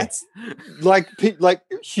Enjoy. cats, like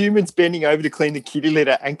humans bending over to clean the kitty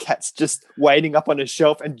litter, and cats just waiting up on a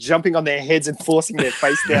shelf and jumping on their heads and forcing their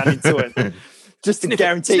face down into it, just to Sniff it,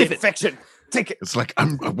 guarantee sniff it. infection. Take it. It's like I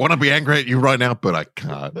want to be angry at you right now, but I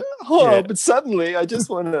can't. Oh, Yeah. but suddenly I just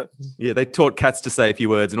want to. Yeah, they taught cats to say a few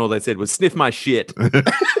words, and all they said was "sniff my shit."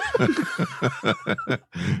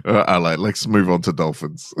 I like. Let's move on to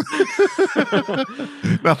dolphins.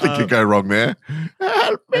 Nothing could go wrong there.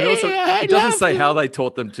 And also, it doesn't say how they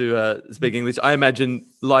taught them to speak English. I imagine,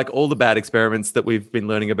 like all the bad experiments that we've been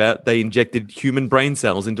learning about, they injected human brain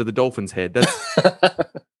cells into the dolphin's head.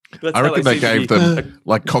 That's I how reckon they seem to gave be- them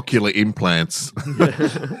like cochlear implants.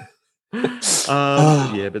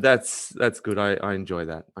 Yeah, but that's good. I enjoy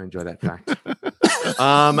that. I enjoy that fact.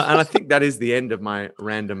 And I think that is the end of my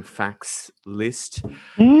random facts list.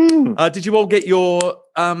 Did you all get your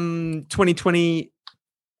 2020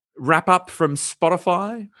 wrap up from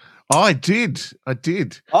Spotify? Oh, I did.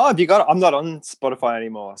 Oh, have you got it? I'm not on Spotify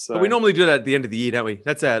anymore. So But we normally do that at the end of the year, don't we?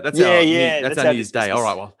 That's our Yeah, New yeah, Year's that's our Day. Christmas. All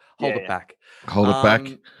right, well, hold Yeah, it back. Hold it back.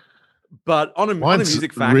 But on a Mine's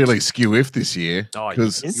music fact, really skew-if this year Oh,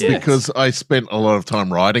 because is it? I spent a lot of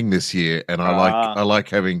time writing this year, and I like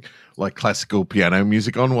having like classical piano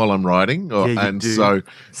music on while I'm writing, Yeah, you and do. so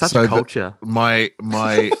such so a the- culture. my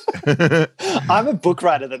I'm a book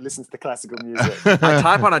writer that listens to classical music. I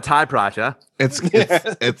type on a typewriter.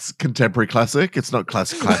 it's contemporary classic. It's not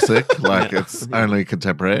classic. Like it's only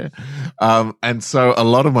contemporary. And so a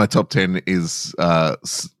lot of my top 10 is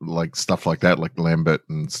like stuff like that, like Lambert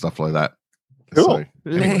and stuff like that. Cool. So,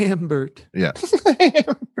 anyway, Lambert. yeah.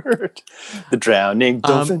 The drowning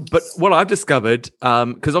dolphin. But what I've discovered,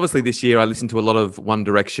 because obviously this year I listened to a lot of One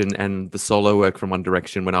Direction and the solo work from One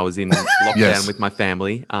Direction when I was in lockdown Yes. with my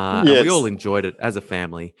family. And Yes. we all enjoyed it as a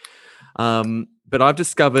family. But I've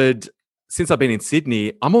discovered since I've been in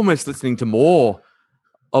Sydney, I'm almost listening to more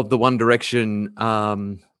of the One Direction,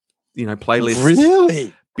 playlist.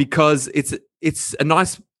 Really? Because it's a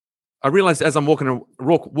nice. I realized as I'm walking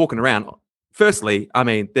around, firstly, I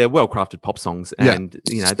mean, they're well-crafted pop songs, and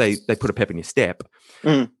they put a pep in your step.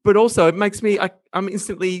 But also, it makes me I'm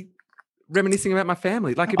instantly reminiscing about my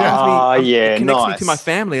family. Like it connects me to my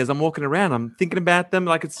family as I'm walking around. I'm thinking about them.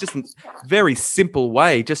 Like it's just a very simple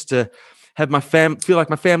way just to have my feel like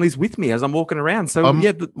my family's with me as I'm walking around. So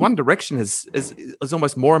the One Direction is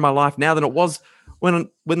almost more in my life now than it was when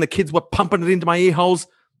the kids were pumping it into my ear holes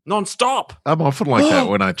non-stop. I'm often like that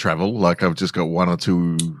when I travel. Like I've just got one or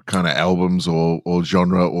two kind of albums or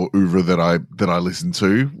genre or oeuvre that I listen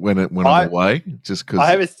to when I'm away. Just because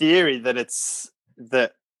I have a theory that it's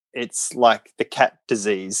like the cat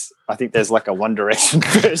disease. I think there's like a One Direction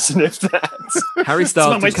version of that. Harry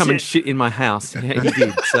Styles did come and shit in my house. Yeah, he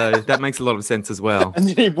did. So that makes a lot of sense as well. And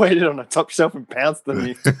then he waited on a top shelf and pounced on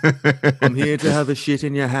you. I'm here to have a shit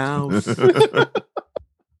in your house.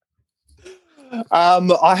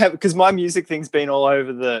 I have, because my music thing's been all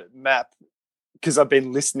over the map because I've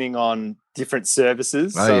been listening on different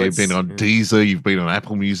services. Oh, so you've been on Deezer, you've been on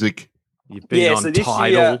Apple Music. You've been on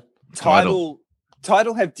Tidal.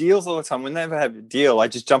 Tidal have deals all the time. Whenever I have a deal, I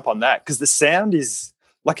just jump on that because the sound is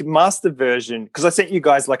like a master version. Because I sent you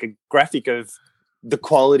guys like a graphic of the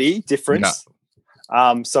quality difference.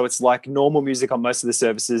 Yeah. So it's like normal music on most of the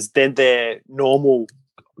services. Then their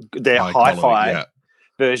hi-fi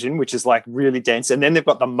version, which is like really dense. And then they've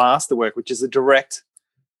got the masterwork, which is a direct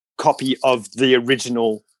copy of the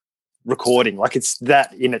original recording. Like it's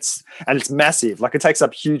that and it's massive. Like it takes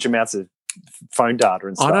up huge amounts of phone data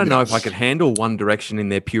and stuff. I don't know if I could handle One Direction in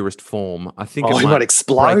their purest form. I think it might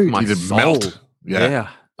explode. Break my soul. Melt. Yeah.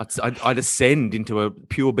 I'd ascend into a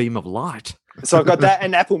pure beam of light. So I've got that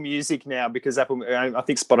and Apple Music now because I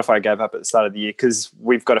think Spotify gave up at the start of the year because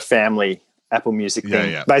we've got a family Apple Music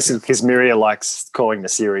thing. Yeah. Basically because Miria likes calling the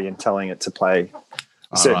Siri and telling it to play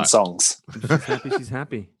certain songs. She's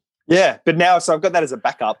happy. Yeah, but now, so I've got that as a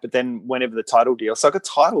backup, but then whenever the Tidal deal, so I got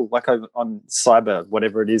Tidal like on Cyber,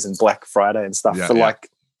 whatever it is, and Black Friday and stuff for like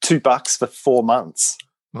 $2 for 4 months.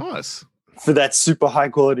 Nice. For that super high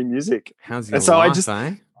quality music. How's your life,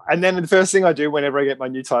 And then the first thing I do whenever I get my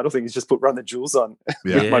new Tidal thing is just put Run the Jewels on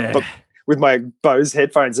with my Bose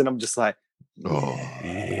headphones, and I'm just like,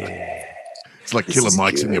 it's like killer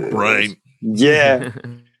mics in your brain. Yeah.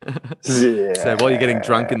 So while you're getting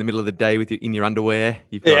drunk in the middle of the day in your underwear,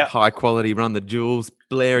 you've got high quality Run the Jewels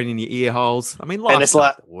blaring in your ear holes. I mean, life's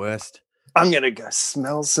like the worst. I'm gonna go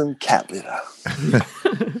smell some cat litter.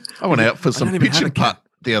 I went out for some pitch and putt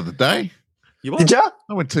the other day. You what? Did ya?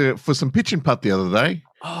 I went for some pitch and putt the other day.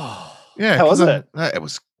 Oh, yeah. How was it? It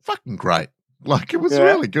was fucking great. Like it was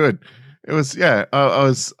really good. It was, I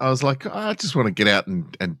was like, I just want to get out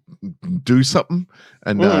and do something.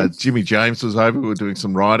 And Jimmy James was over. We were doing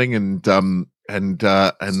some riding, and then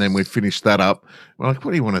we finished that up. We're like,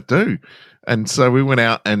 what do you want to do? And so we went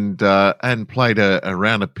out and played a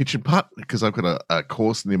round of pitch and putt because I've got a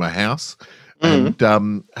course near my house. And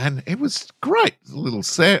it was great.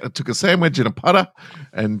 I took a sandwich and a putter,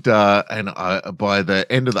 and by the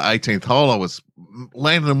end of the 18th hole, I was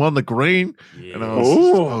landing them on the green, and I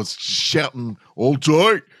was shouting all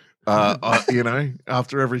day,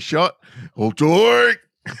 after every shot, all day.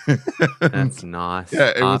 That's nice.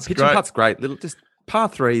 Yeah, it was pitch great. And putt's great. Little just par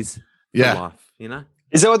threes. For life,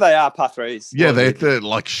 Is that what they are, par threes? Yeah, they're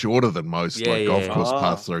like shorter than most golf course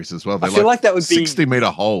par threes as well. They're I feel like that would be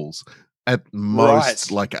 60-meter holes. At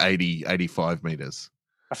most, like 80, 85 meters.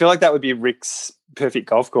 I feel like that would be Rick's perfect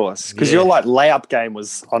golf course because your like layup game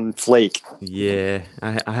was on fleek. Yeah,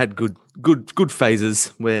 I had good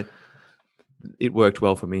phases where it worked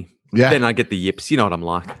well for me. Yeah. Then I get the yips. You know what I'm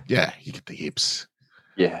like. Yeah, you get the yips.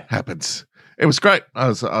 Yeah, happens. It was great. I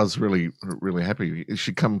was really really happy. You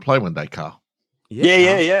should come and play one day, Carl.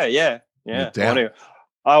 Yeah. Because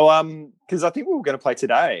I think we were going to play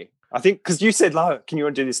today. I think because you said, can you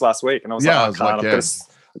do this last week? And I was I've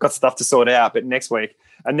got stuff to sort out, but next week.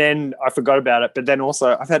 And then I forgot about it. But then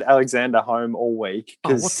also I've had Alexander home all week.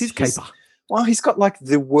 What's his caper? Well, he's got like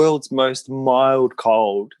the world's most mild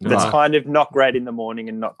cold that's kind of not great in the morning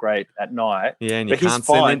and not great at night. Yeah, and you can't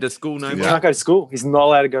send him to school no more. He can't go to school. He's not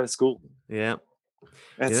allowed to go to school. Yeah.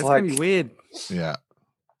 That's going to be weird. Yeah.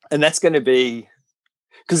 And that's going to be...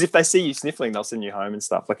 Because if they see you sniffling, they'll send you home and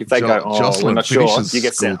stuff. Like if they go, Jocelyn we're not sure, finishes you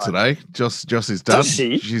get school sent today. Joss is done. Does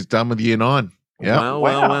she? She's done with year 9. Yeah.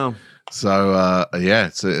 Wow. So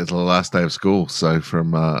it's the last day of school. So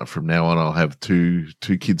from now on, I'll have two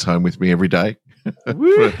kids home with me every day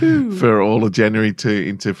for all of January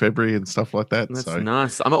into February and stuff like that. That's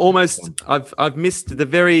nice. I'm almost. I've missed the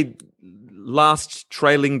very last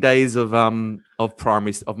trailing days of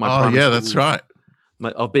primary of my. Oh primary yeah, school. that's right.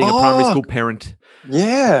 of being a primary school parent.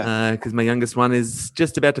 Yeah. Because my youngest one is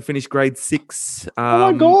just about to finish grade 6.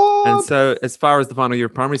 Oh my God. And so, as far as the final year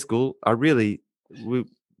of primary school, I missed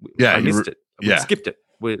it. We skipped it.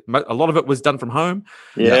 A lot of it was done from home.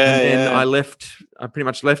 Yeah. And then I pretty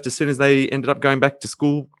much left as soon as they ended up going back to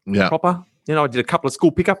school proper. I did a couple of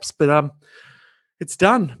school pickups, but it's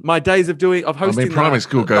done. My days of hosting. Primary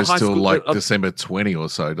school goes till like December 20 or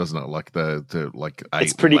so, doesn't it? Like the 8.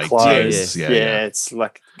 It's pretty close. Yeah, it's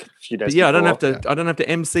like a few days. But I don't have to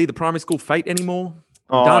MC the primary school fate anymore.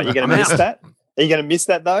 Oh, you're going to miss that? Are you going to miss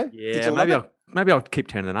that though? Yeah, maybe I'll keep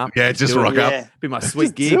turning up. Yeah, just rock up. Be my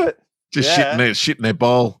sweet gig. Just shit in their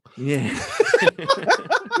bowl. Yeah.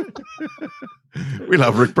 We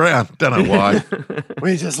love Rick Brown. Don't know why.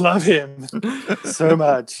 We just love him so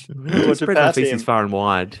much. Spread my feces far and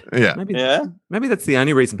wide. Yeah. Maybe that's the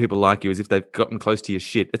only reason people like you is if they've gotten close to your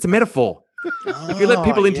shit. It's a metaphor. If you let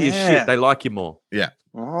people into your shit, they like you more. Yeah.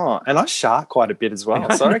 Oh, and I shark quite a bit as well.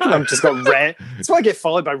 So I reckon I'm just got That's why I get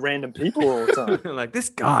followed by random people all the time. Like this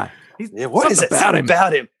guy. What is it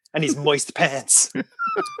about him? And his moist pants.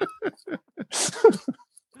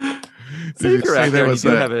 There was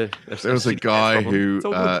a guy who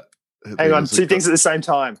hang on, 2 things at the same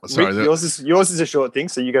time. Sorry, Rick, yours is a short thing,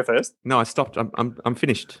 so you go first. No, I stopped. I'm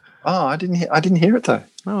finished. Oh, I didn't hear it though.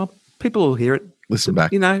 Oh, people will hear it. Listen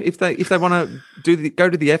back. If they want to go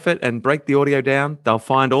to the effort and break the audio down, they'll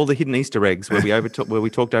find all the hidden Easter eggs where we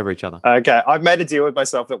talked over each other. Okay, I've made a deal with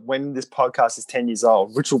myself that when this podcast is 10 years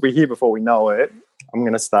old, which will be here before we know it, I'm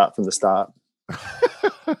going to start from the start.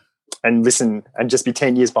 And listen and just be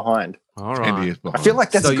 10 years behind. All right. 10 years behind. I feel like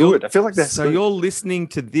that's good. I feel like that's good. You're listening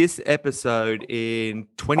to this episode in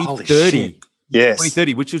 2030. Yes.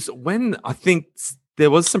 2030, which is when I think there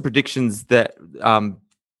was some predictions that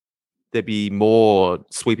there'd be more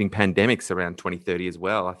sweeping pandemics around 2030 as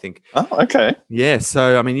well, I think. Oh, okay. Yeah.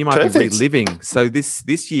 So, I mean, you might be reliving. So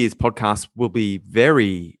this year's podcast will be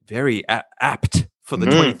very, very apt for the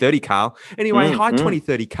 2030, Carl. Anyway, hi,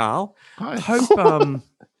 2030, Carl. Hi.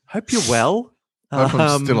 Hope you're well. Hope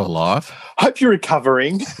I'm still alive. Hope you're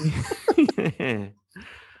recovering. Yeah.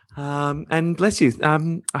 And bless you.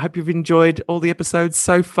 I hope you've enjoyed all the episodes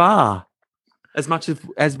so far, as much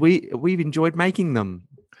as we've enjoyed making them.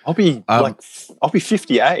 I'll be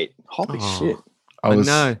 58. Holy shit! I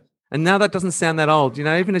know. And now that doesn't sound that old.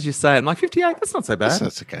 Even as you say it, I'm like 58. That's not so bad.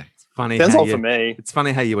 That's okay. It's funny. Sounds old for me. It's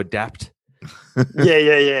funny how you adapt.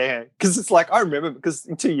 Yeah. Because it's like, I remember, because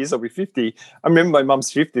in 2 years I'll be 50. I remember my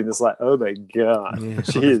mum's 50 and it's like, oh my God,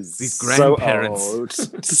 she is these grandparents.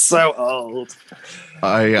 so old. So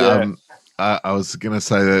old. I was going to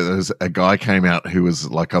say that there was a guy came out who was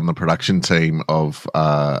like on the production team of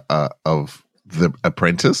The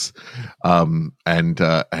Apprentice, and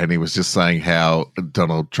he was just saying how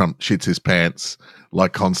Donald Trump shits his pants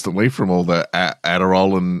like constantly from all the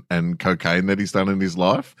Adderall and cocaine that he's done in his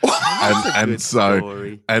life, and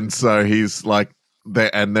so he's like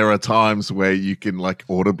there are times where you can like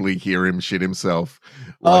audibly hear him shit himself,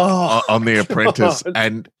 like on The Apprentice, God.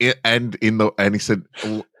 and he said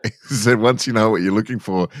once you know what you're looking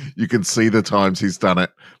for, you can see the times he's done it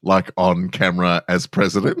like on camera as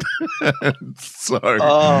president. Does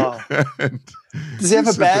he have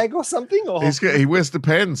a bag or something? Or? He wears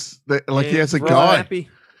Depends. He has a guy. Happy.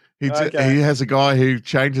 He has a guy who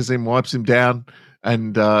changes him, wipes him down,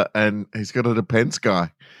 and he's got a Depends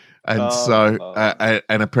guy. And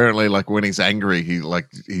and apparently, like when he's angry, he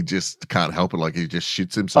just can't help it. Like he just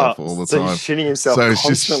shits himself all the time. He's shitting himself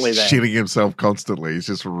constantly. Just shitting himself constantly. He's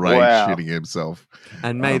just shitting himself.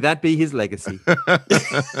 And may that be his legacy.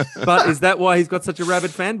 But is that why he's got such a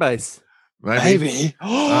rabid fan base? Maybe.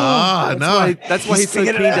 That's why he's so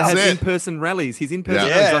keen to have in-person rallies. He's in-person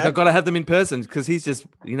rallies. Like, I've got to have them in person because he's just,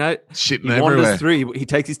 shitting he everywhere. Wanders through. He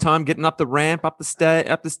takes his time getting up the ramp, up the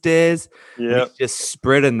stairs. Yeah. He's just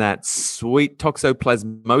spreading that sweet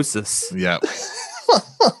toxoplasmosis. Yeah.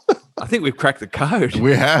 I think we've cracked the code.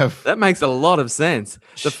 We have. That makes a lot of sense.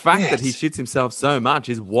 The fact that he shits himself so much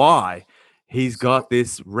is why he's got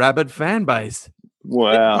this rabid fan base.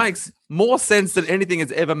 Wow. It makes more sense than anything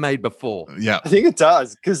has ever made before. Yeah. I think it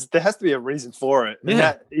does, because there has to be a reason for it. And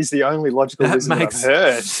that is the only logical reason I've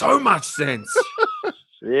heard. So much sense.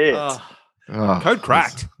 Yeah. Code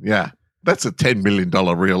cracked. Yeah. That's a $10 million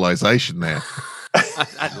realization there.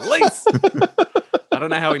 At least. I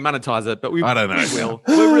don't know how we monetize it, but I don't know. We will.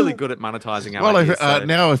 We're really good at monetizing our ideas.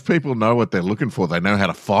 Now if people know what they're looking for, they know how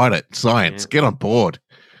to fight it. Science, get on board.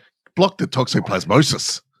 Block the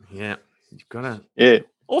toxoplasmosis. Yeah. You've got to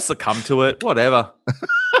or succumb to it, whatever.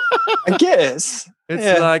 I guess.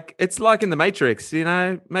 It's like in the Matrix,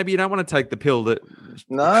 maybe you don't want to take the pill that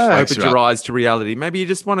No. opens your eyes to reality. Maybe you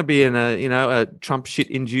just want to be in a Trump shit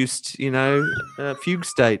induced, fugue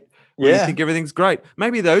state where you think everything's great.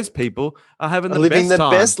 Maybe those people are having the living best the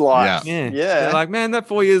time. best life. Yeah. Yeah. They're like, man, that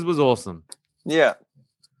 4 years was awesome. Yeah.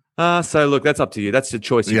 So look, that's up to you. That's the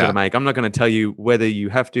choice you've got to make. I'm not going to tell you whether you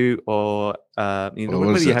have to or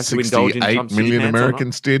whether you have to indulge in 68 million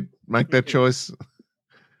Americans did make that choice.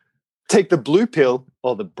 Take the blue pill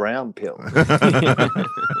or the brown pill.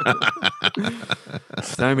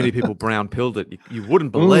 So many people brown pilled it. You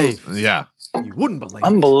wouldn't believe. Yeah. You wouldn't believe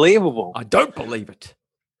Unbelievable. it. I don't believe it.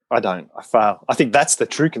 I don't. I fail. I think that's the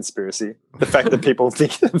true conspiracy. The fact that people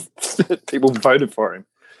think that people voted for him.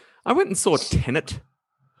 I went and saw Tenet.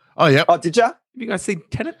 Oh, yeah. Oh, did ya? Have you guys seen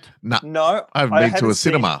Tenet? No. I haven't been to a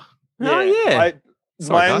cinema. Oh, yeah.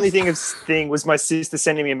 My only thing was my sister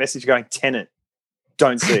sending me a message going, Tenet,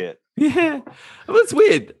 don't see it. Yeah, well, it's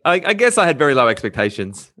weird. I guess I had very low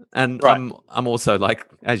expectations, and Right. I'm also, like,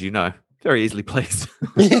 as you know, very easily pleased.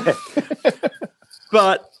 Yeah.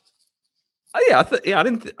 But I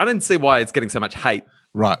didn't see why it's getting so much hate.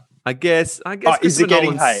 Right. I guess. Oh, is it Christopher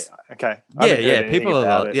getting Nolan's- hate? Okay. I haven't heard anything People are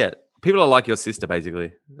about it. people are like your sister,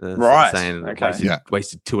 basically. Right, Saying okay.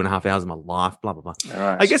 wasted 2.5 hours of my life. Blah blah blah. All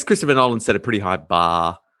right. I guess Christopher Nolan set a pretty high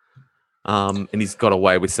bar. And he's got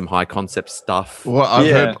away with some high concept stuff. Well, I've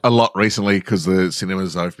Yeah. heard a lot recently because the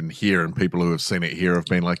cinemas open here and people who have seen it here have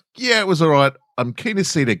been like, yeah, it was all right. I'm keen to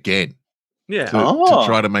see it again Yeah, to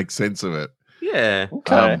try to make sense of it. yeah.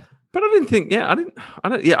 Okay. But I didn't think. Yeah,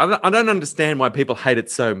 I don't understand why people hate it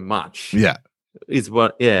so much. Yeah.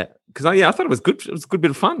 Because I thought it was good. It was a good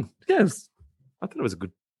bit of fun. Yeah, I thought it was a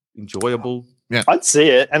good, enjoyable. I'd see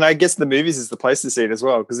it. And I guess the movies is the place to see it as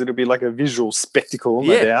well because it'll be like a visual spectacle,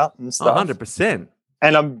 no doubt, and stuff. 100%.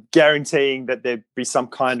 And I'm guaranteeing that there'd be some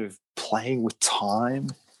kind of playing with time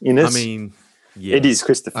in it. I mean, yeah. It is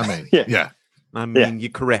Christopher. I mean, yeah. yeah. I mean, you're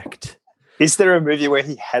correct. Is there a movie where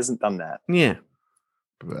he hasn't done that? Yeah.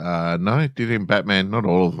 No, did in Batman. Not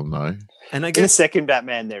all of them, though. And I In the guess second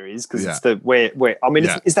Batman, there is because Yeah. it's the where I mean,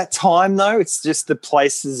 Yeah. is that time though? It's just the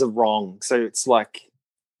places are wrong, so it's like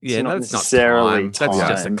yeah, not that's not necessarily time. That's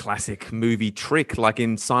just a time. classic movie trick, like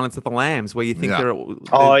in Silence of the Lambs, where you think Yeah.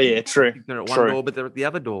 oh yeah, true. they're at one true. door, but they're at the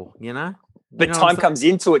other door. You know. But You know what I'm time saying? comes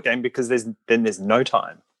into it then because there's no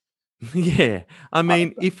time. Yeah, I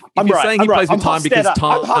mean, if I'm you're right, saying I'm he right. plays with I'm time because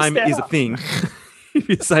Hofstadter. I'm time is a Hofstadter. thing, if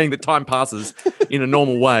you're saying that time passes in a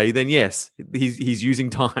normal way, then yes, he's using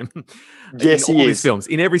time. Yes, in he all is. his films,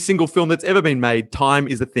 in every single film that's ever been made, time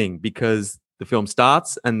is a thing because the film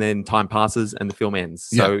starts and then time passes and the film ends.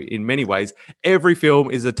 So in many ways, every film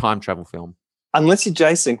is a time travel film. Unless you're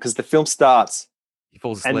Jason, because the film starts He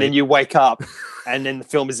falls asleep. and then you wake up and then the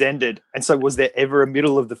film is ended. And so was there ever a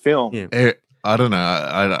middle of the film? Yeah. I don't know.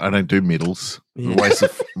 I don't do middles. Yeah.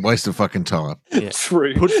 Waste of fucking time. Yeah.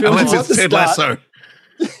 True. Put film Unless on. it's Ted Lasso.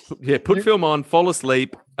 Put film on, fall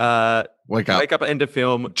asleep, Wake up. wake up at end of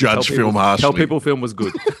film, Judge tell film people- harshly. Tell people film was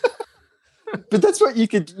good. But that's what you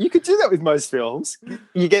could do that with most films.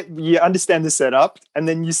 You understand the setup and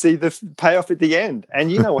then you see the payoff at the end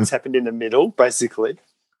and you know what's happened in the middle, basically.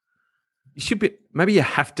 You should be maybe you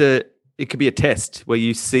have to. It could be a test where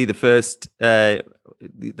you see the first the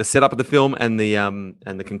setup of the film and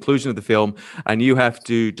the conclusion of the film, and you have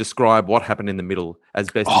to describe what happened in the middle as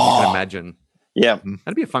best as you can imagine. Yeah.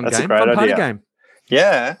 That'd be a fun That's a game, great fun party idea. game.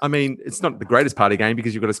 Yeah. I mean, it's not the greatest party game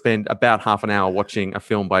because you've got to spend about half an hour watching a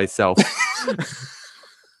film by yourself.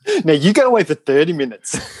 Now you go away for 30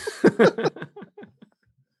 minutes.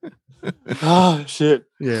 Oh shit.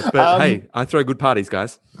 Yeah, but Um, hey, I throw good parties,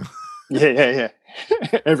 guys. Yeah.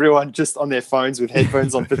 Everyone just on their phones with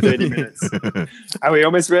headphones on for 30 minutes. Are we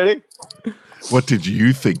almost ready? What did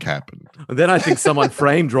you think happened? And then I think someone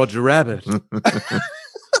framed Roger Rabbit.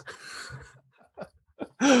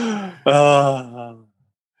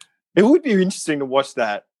 It would be interesting to watch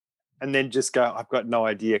that and then just go, I've got no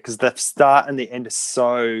idea, because the start and the end are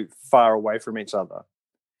so far away from each other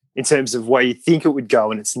in terms of where you think it would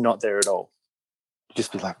go and it's not there at all. You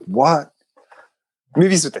just be like, what?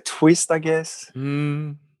 Movies with a twist, I guess.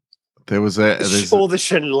 Mm. There was All the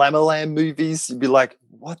Shyamalan movies, you'd be like,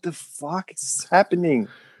 what the fuck is happening?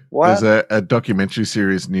 What? There's a documentary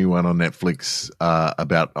series, new one on Netflix,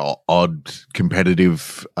 about odd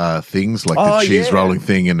competitive things like the cheese rolling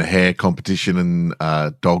thing and the hair competition and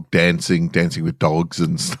dog dancing with dogs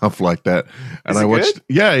and stuff like that. And Is I it watched,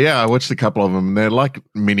 good? I watched a couple of them. And they're like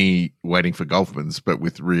mini Waiting for Golfman's, but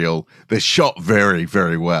with real. They're shot very,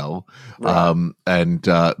 very well, Right.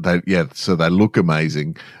 so they look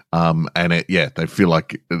amazing, they feel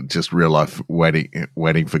like just real life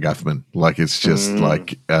waiting for Guffman. Like it's just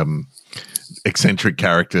like eccentric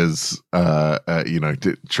characters,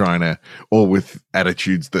 trying to, all with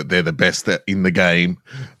attitudes that they're the best in the game.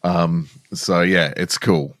 It's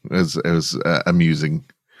cool. It was amusing.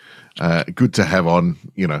 Good to have on,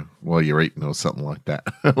 while you're eating or something like that.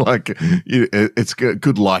 It's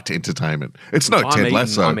good light entertainment. It's no Ted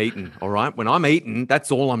Lasso. I'm eating, all right? When I'm eating,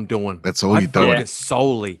 that's all I'm doing. That's all you're doing. Focus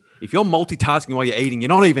solely. If you're multitasking while you're eating, you're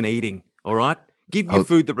not even eating, all right? Give your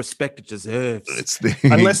food the respect it deserves.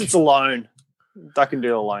 Unless it's alone. I can do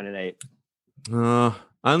it alone and eat.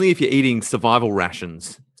 Only if you're eating survival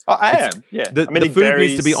rations. Oh, I am, yeah. The food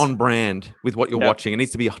needs to be on brand with what you're watching. It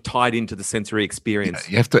needs to be tied into the sensory experience.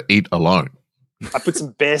 You have to eat alone. I put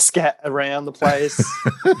some bear scat around the place.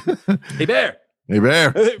 Hey, bear. Hey,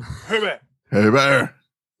 bear. Hey, bear. Hey, bear.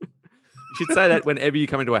 You should say that whenever you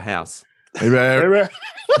come into a house. Hey, bear. Hey,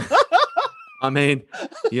 bear. I mean,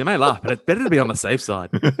 you may laugh, but it's better to be on the safe side.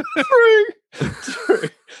 True.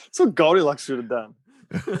 That's what Goldilocks should have done.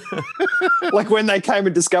 Like when they came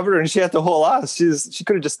and discovered her and she had to haul ass, she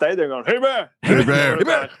could have just stayed there and gone, hey, bear. Hey, bear. Hey,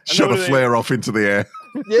 bear. Shot a flare off into the air.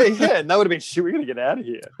 Yeah. And that would have been, shit, we got to get out of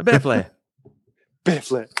here. A bear flare. Bear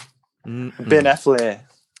flare. Ben Affleck.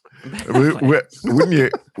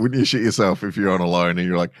 Wouldn't you shit yourself if you're on alone and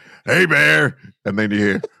you're like, hey, bear, and then you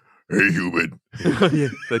hear, hey, human. Yeah,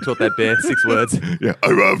 they taught that bear 6 words. Yeah,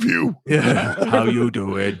 I love you. Yeah, how you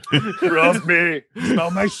doing? Love me.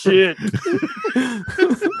 Smell my shit.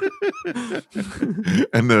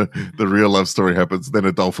 And the real love story happens. Then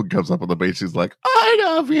a dolphin comes up on the beach. He's like, I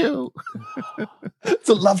love you. It's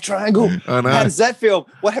a love triangle. I know. How does that feel?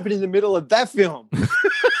 What happened in the middle of that film?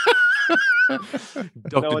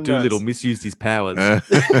 Dr. Doolittle misused his powers.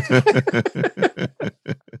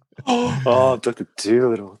 Oh, Dr.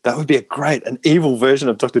 Doolittle. That would be an evil version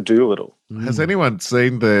of Dr. Doolittle. Has anyone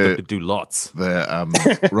seen Dr. Do lots.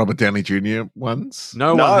 the Robert Downey Jr. ones?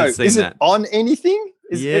 No one has seen is that. It on anything?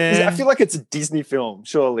 Yeah. I feel like it's a Disney film,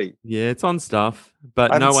 surely. Yeah, it's on stuff,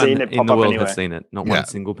 but I no haven't one seen it in pop the up world anywhere. has seen it. Not Yeah. one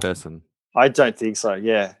single person. I don't think so,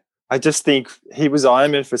 yeah. I just think he was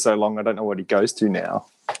Iron Man for so long, I don't know what he goes to now.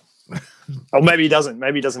 Or maybe he doesn't.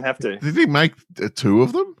 Maybe he doesn't have to. Did he make 2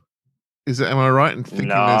 of them? Am I right in thinking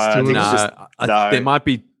No, there's 2 I of think them? it's just- no. There might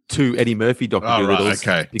be 2 Eddie Murphy Dr. Oh, right, Doolittles.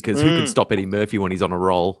 okay. Because who can stop Eddie Murphy when he's on a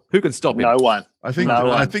roll? Who can stop him? No one. I think No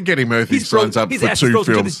one. Eddie Murphy signs up his for ass 2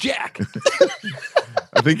 frozen to films. the jack.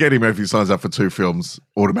 I think Eddie Murphy signs up for 2 films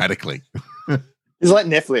automatically. It's like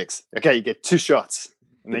Netflix. Okay, you get 2 shots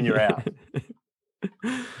and then you're out.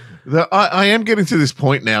 I am getting to this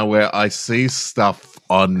point now where I see stuff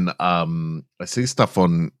on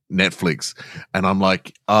Netflix and I'm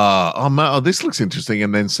like, this looks interesting.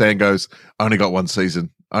 And then Sam goes, only got 1 season,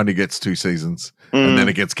 only gets 2 seasons, and then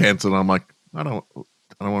it gets cancelled. I'm like, I don't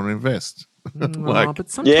want to invest. But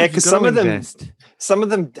sometimes Yeah, because 'cause some of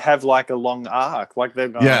them have like a long arc. Like they're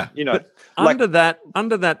going, Yeah. under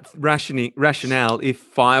that rationale, if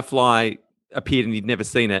Firefly appeared and you'd never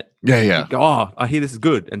seen it, Yeah. you'd go, I hear this is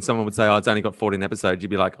good, and someone would say, it's only got 14 episodes, you'd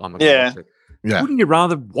be like, I'm not going to watch it. Yeah. Wouldn't you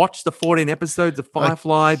rather watch the 14 episodes of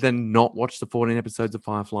Firefly than not watch the 14 episodes of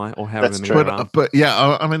Firefly, or however That's many true. there are? But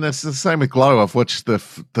yeah, I mean, that's the same with Glow. I've watched the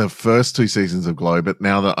first 2 seasons of Glow, but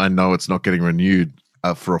now that I know it's not getting renewed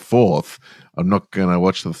for a 4th, I'm not going to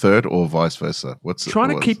watch the 3rd or vice versa. Trying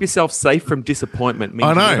to keep yourself safe from disappointment means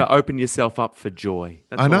I know. you never open yourself up for joy.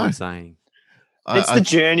 That's I what know. I'm saying. It's the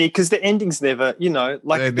journey, because the ending's never,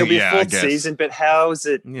 like there'll be a Yeah, I 4th guess. season, but how is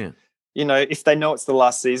it, Yeah. if they know it's the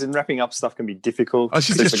last season, wrapping up stuff can be difficult. I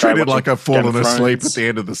should Because just if a guy treat it like watching I've fallen Game of asleep Thrones- at the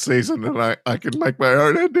end of the season and I can make my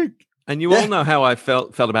own ending. And you all know how I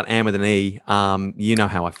felt about Anne with an E. You know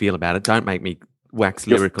how I feel about it. Don't make me wax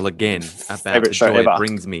Your lyrical again about favourite the show joy ever. it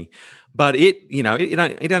brings me. But it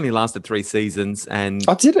only lasted 3 seasons, and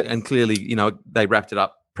Oh, did it? and clearly, they wrapped it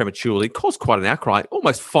up prematurely. It caused quite an outcry,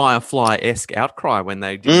 almost Firefly-esque outcry when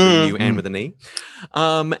they did renew Anne with an E.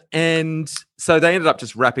 And so they ended up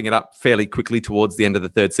just wrapping it up fairly quickly towards the end of the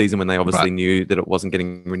 3rd season when they obviously knew that it wasn't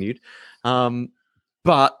getting renewed.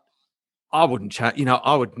 But I wouldn't chat.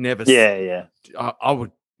 I would never. Yeah. I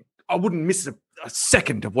wouldn't miss a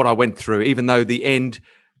second of what I went through, even though the end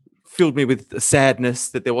filled me with a sadness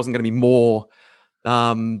that there wasn't going to be more.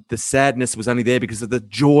 The sadness was only there because of the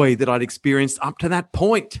joy that I'd experienced up to that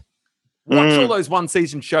point. Watch all those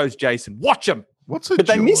 1-season shows, Jason. Watch them. What's a But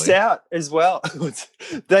they joy? miss out as well.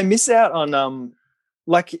 They miss out on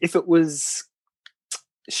like if it was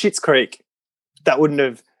Schitt's Creek, that wouldn't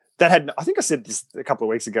have that had, I think I said this a couple of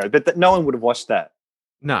weeks ago, but that no one would have watched that.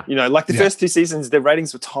 No. You know, like the first 2 seasons, their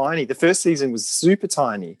ratings were tiny. The first season was super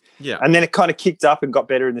tiny. Yeah. And then it kind of kicked up and got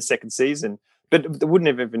better in the second season, but they wouldn't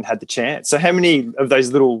have even had the chance. So how many of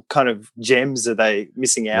those little kind of gems are they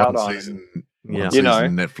missing out on? You know,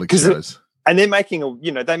 Netflix shows. And they're making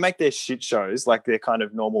they make their shit shows, like their kind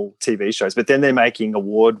of normal TV shows, but then they're making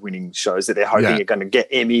award-winning shows that they're hoping are going to get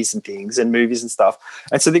Emmys and things and movies and stuff.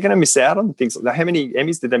 And so they're going to miss out on things. Like how many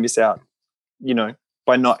Emmys did they miss out,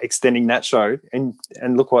 by not extending that show? And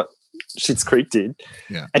look what Schitt's Creek did.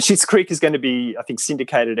 Yeah. And Schitt's Creek is going to be, I think,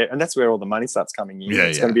 syndicated, and that's where all the money starts coming in. Yeah,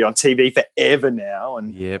 it's going to be on TV forever now.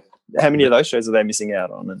 And how many of those shows are they missing out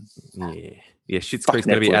on? And Yeah, Schitt's Creek's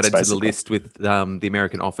going to be added to the list with the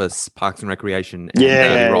American Office, Parks and Recreation,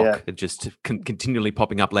 and Rock, just continually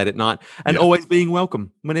popping up late at night and always being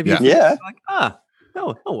welcome whenever you feel like,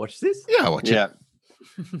 I'll watch this. Yeah, I'll watch it.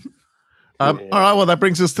 All right, well, that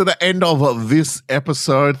brings us to the end of this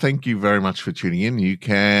episode. Thank you very much for tuning in. You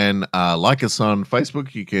can like us on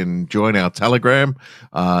Facebook. You can join our Telegram.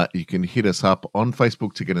 You can hit us up on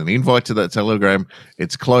Facebook to get an invite to that Telegram.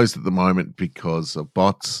 It's closed at the moment because of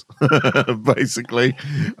bots, basically.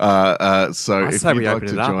 So if you'd like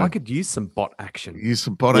to join, I could use some bot action. Use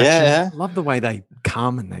some bot action. I love the way they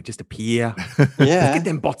come and they just appear. Let's get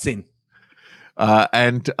them bots in.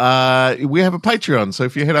 And we have a Patreon. So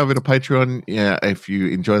if you head over to Patreon, if you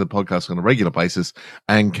enjoy the podcast on a regular basis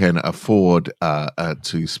and can afford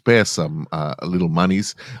to spare some little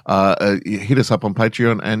monies, hit us up on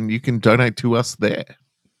Patreon and you can donate to us there.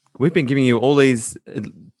 We've been giving you all these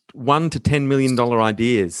 $1 to $10 million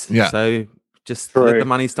ideas. Yeah. So just let the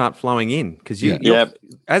money start flowing in, because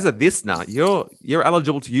as a listener, you're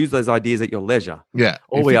eligible to use those ideas at your leisure. Yeah,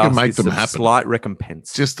 all we ask is a slight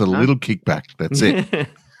recompense, just a little kickback. That's it.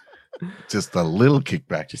 Just a little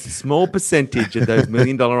kickback, just a small percentage of those $1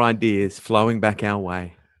 million ideas flowing back our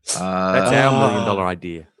way. That's our $1 million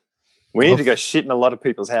idea. We need to go shit in a lot of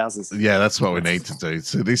people's houses. Yeah, that's what we need to do.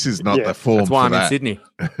 So this is not the form. That's why I'm in Sydney,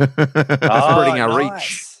 spreading our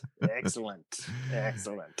reach. Excellent.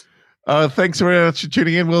 Thanks very much for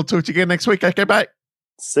tuning in. We'll talk to you again next week. Okay, bye.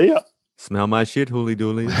 See ya. Smell my shit, hooly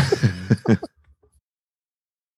dooly.